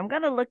for it. I'm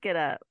going to look it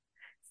up.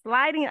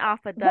 Sliding off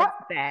a What?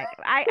 duck's back.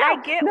 I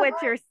No, get no,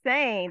 what you're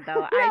saying,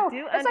 though. I no.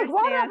 do It's like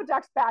water off understand. a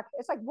duck's back.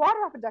 It's like water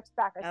off a duck's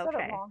back. I said it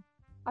Okay. wrong.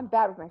 I'm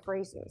bad with my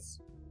phrases.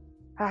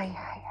 Ay.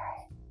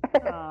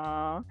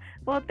 Oh,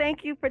 well,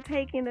 thank you for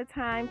taking the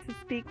time to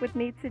speak with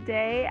me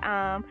today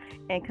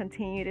and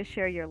continue to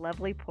share your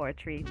lovely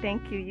poetry.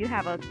 Thank you. You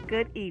have a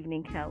good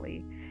evening,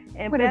 Kellie.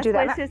 And I'm gonna best do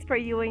that. wishes for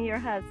you and your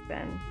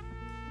husband.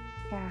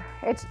 Yeah,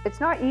 it's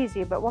not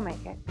easy, but we'll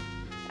make it.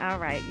 All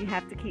right. You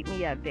have to keep me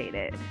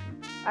updated.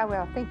 I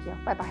will. Thank you.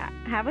 Bye bye.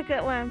 Have a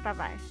good one. Bye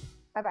bye.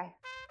 Bye bye.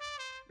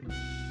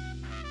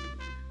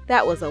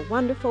 That was a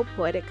wonderful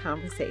poetic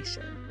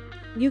conversation.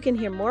 You can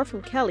hear more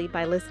from Kellie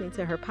by listening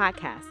to her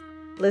podcast.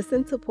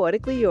 Listen to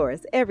Poetically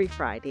Yours every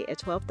Friday at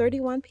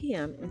 12:31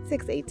 p.m. and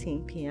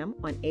 6:18 p.m.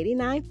 on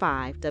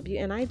 89.5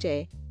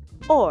 WNIJ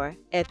or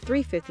at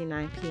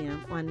 3:59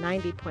 p.m. on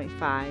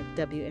 90.5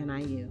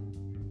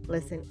 WNIU.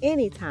 Listen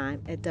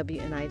anytime at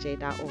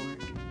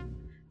WNIJ.org.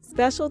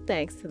 Special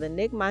thanks to the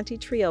Nick Monty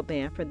Trio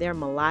Band for their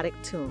melodic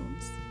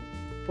tunes.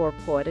 For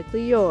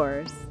Poetically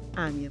Yours,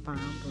 I'm Yvonne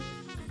Booth.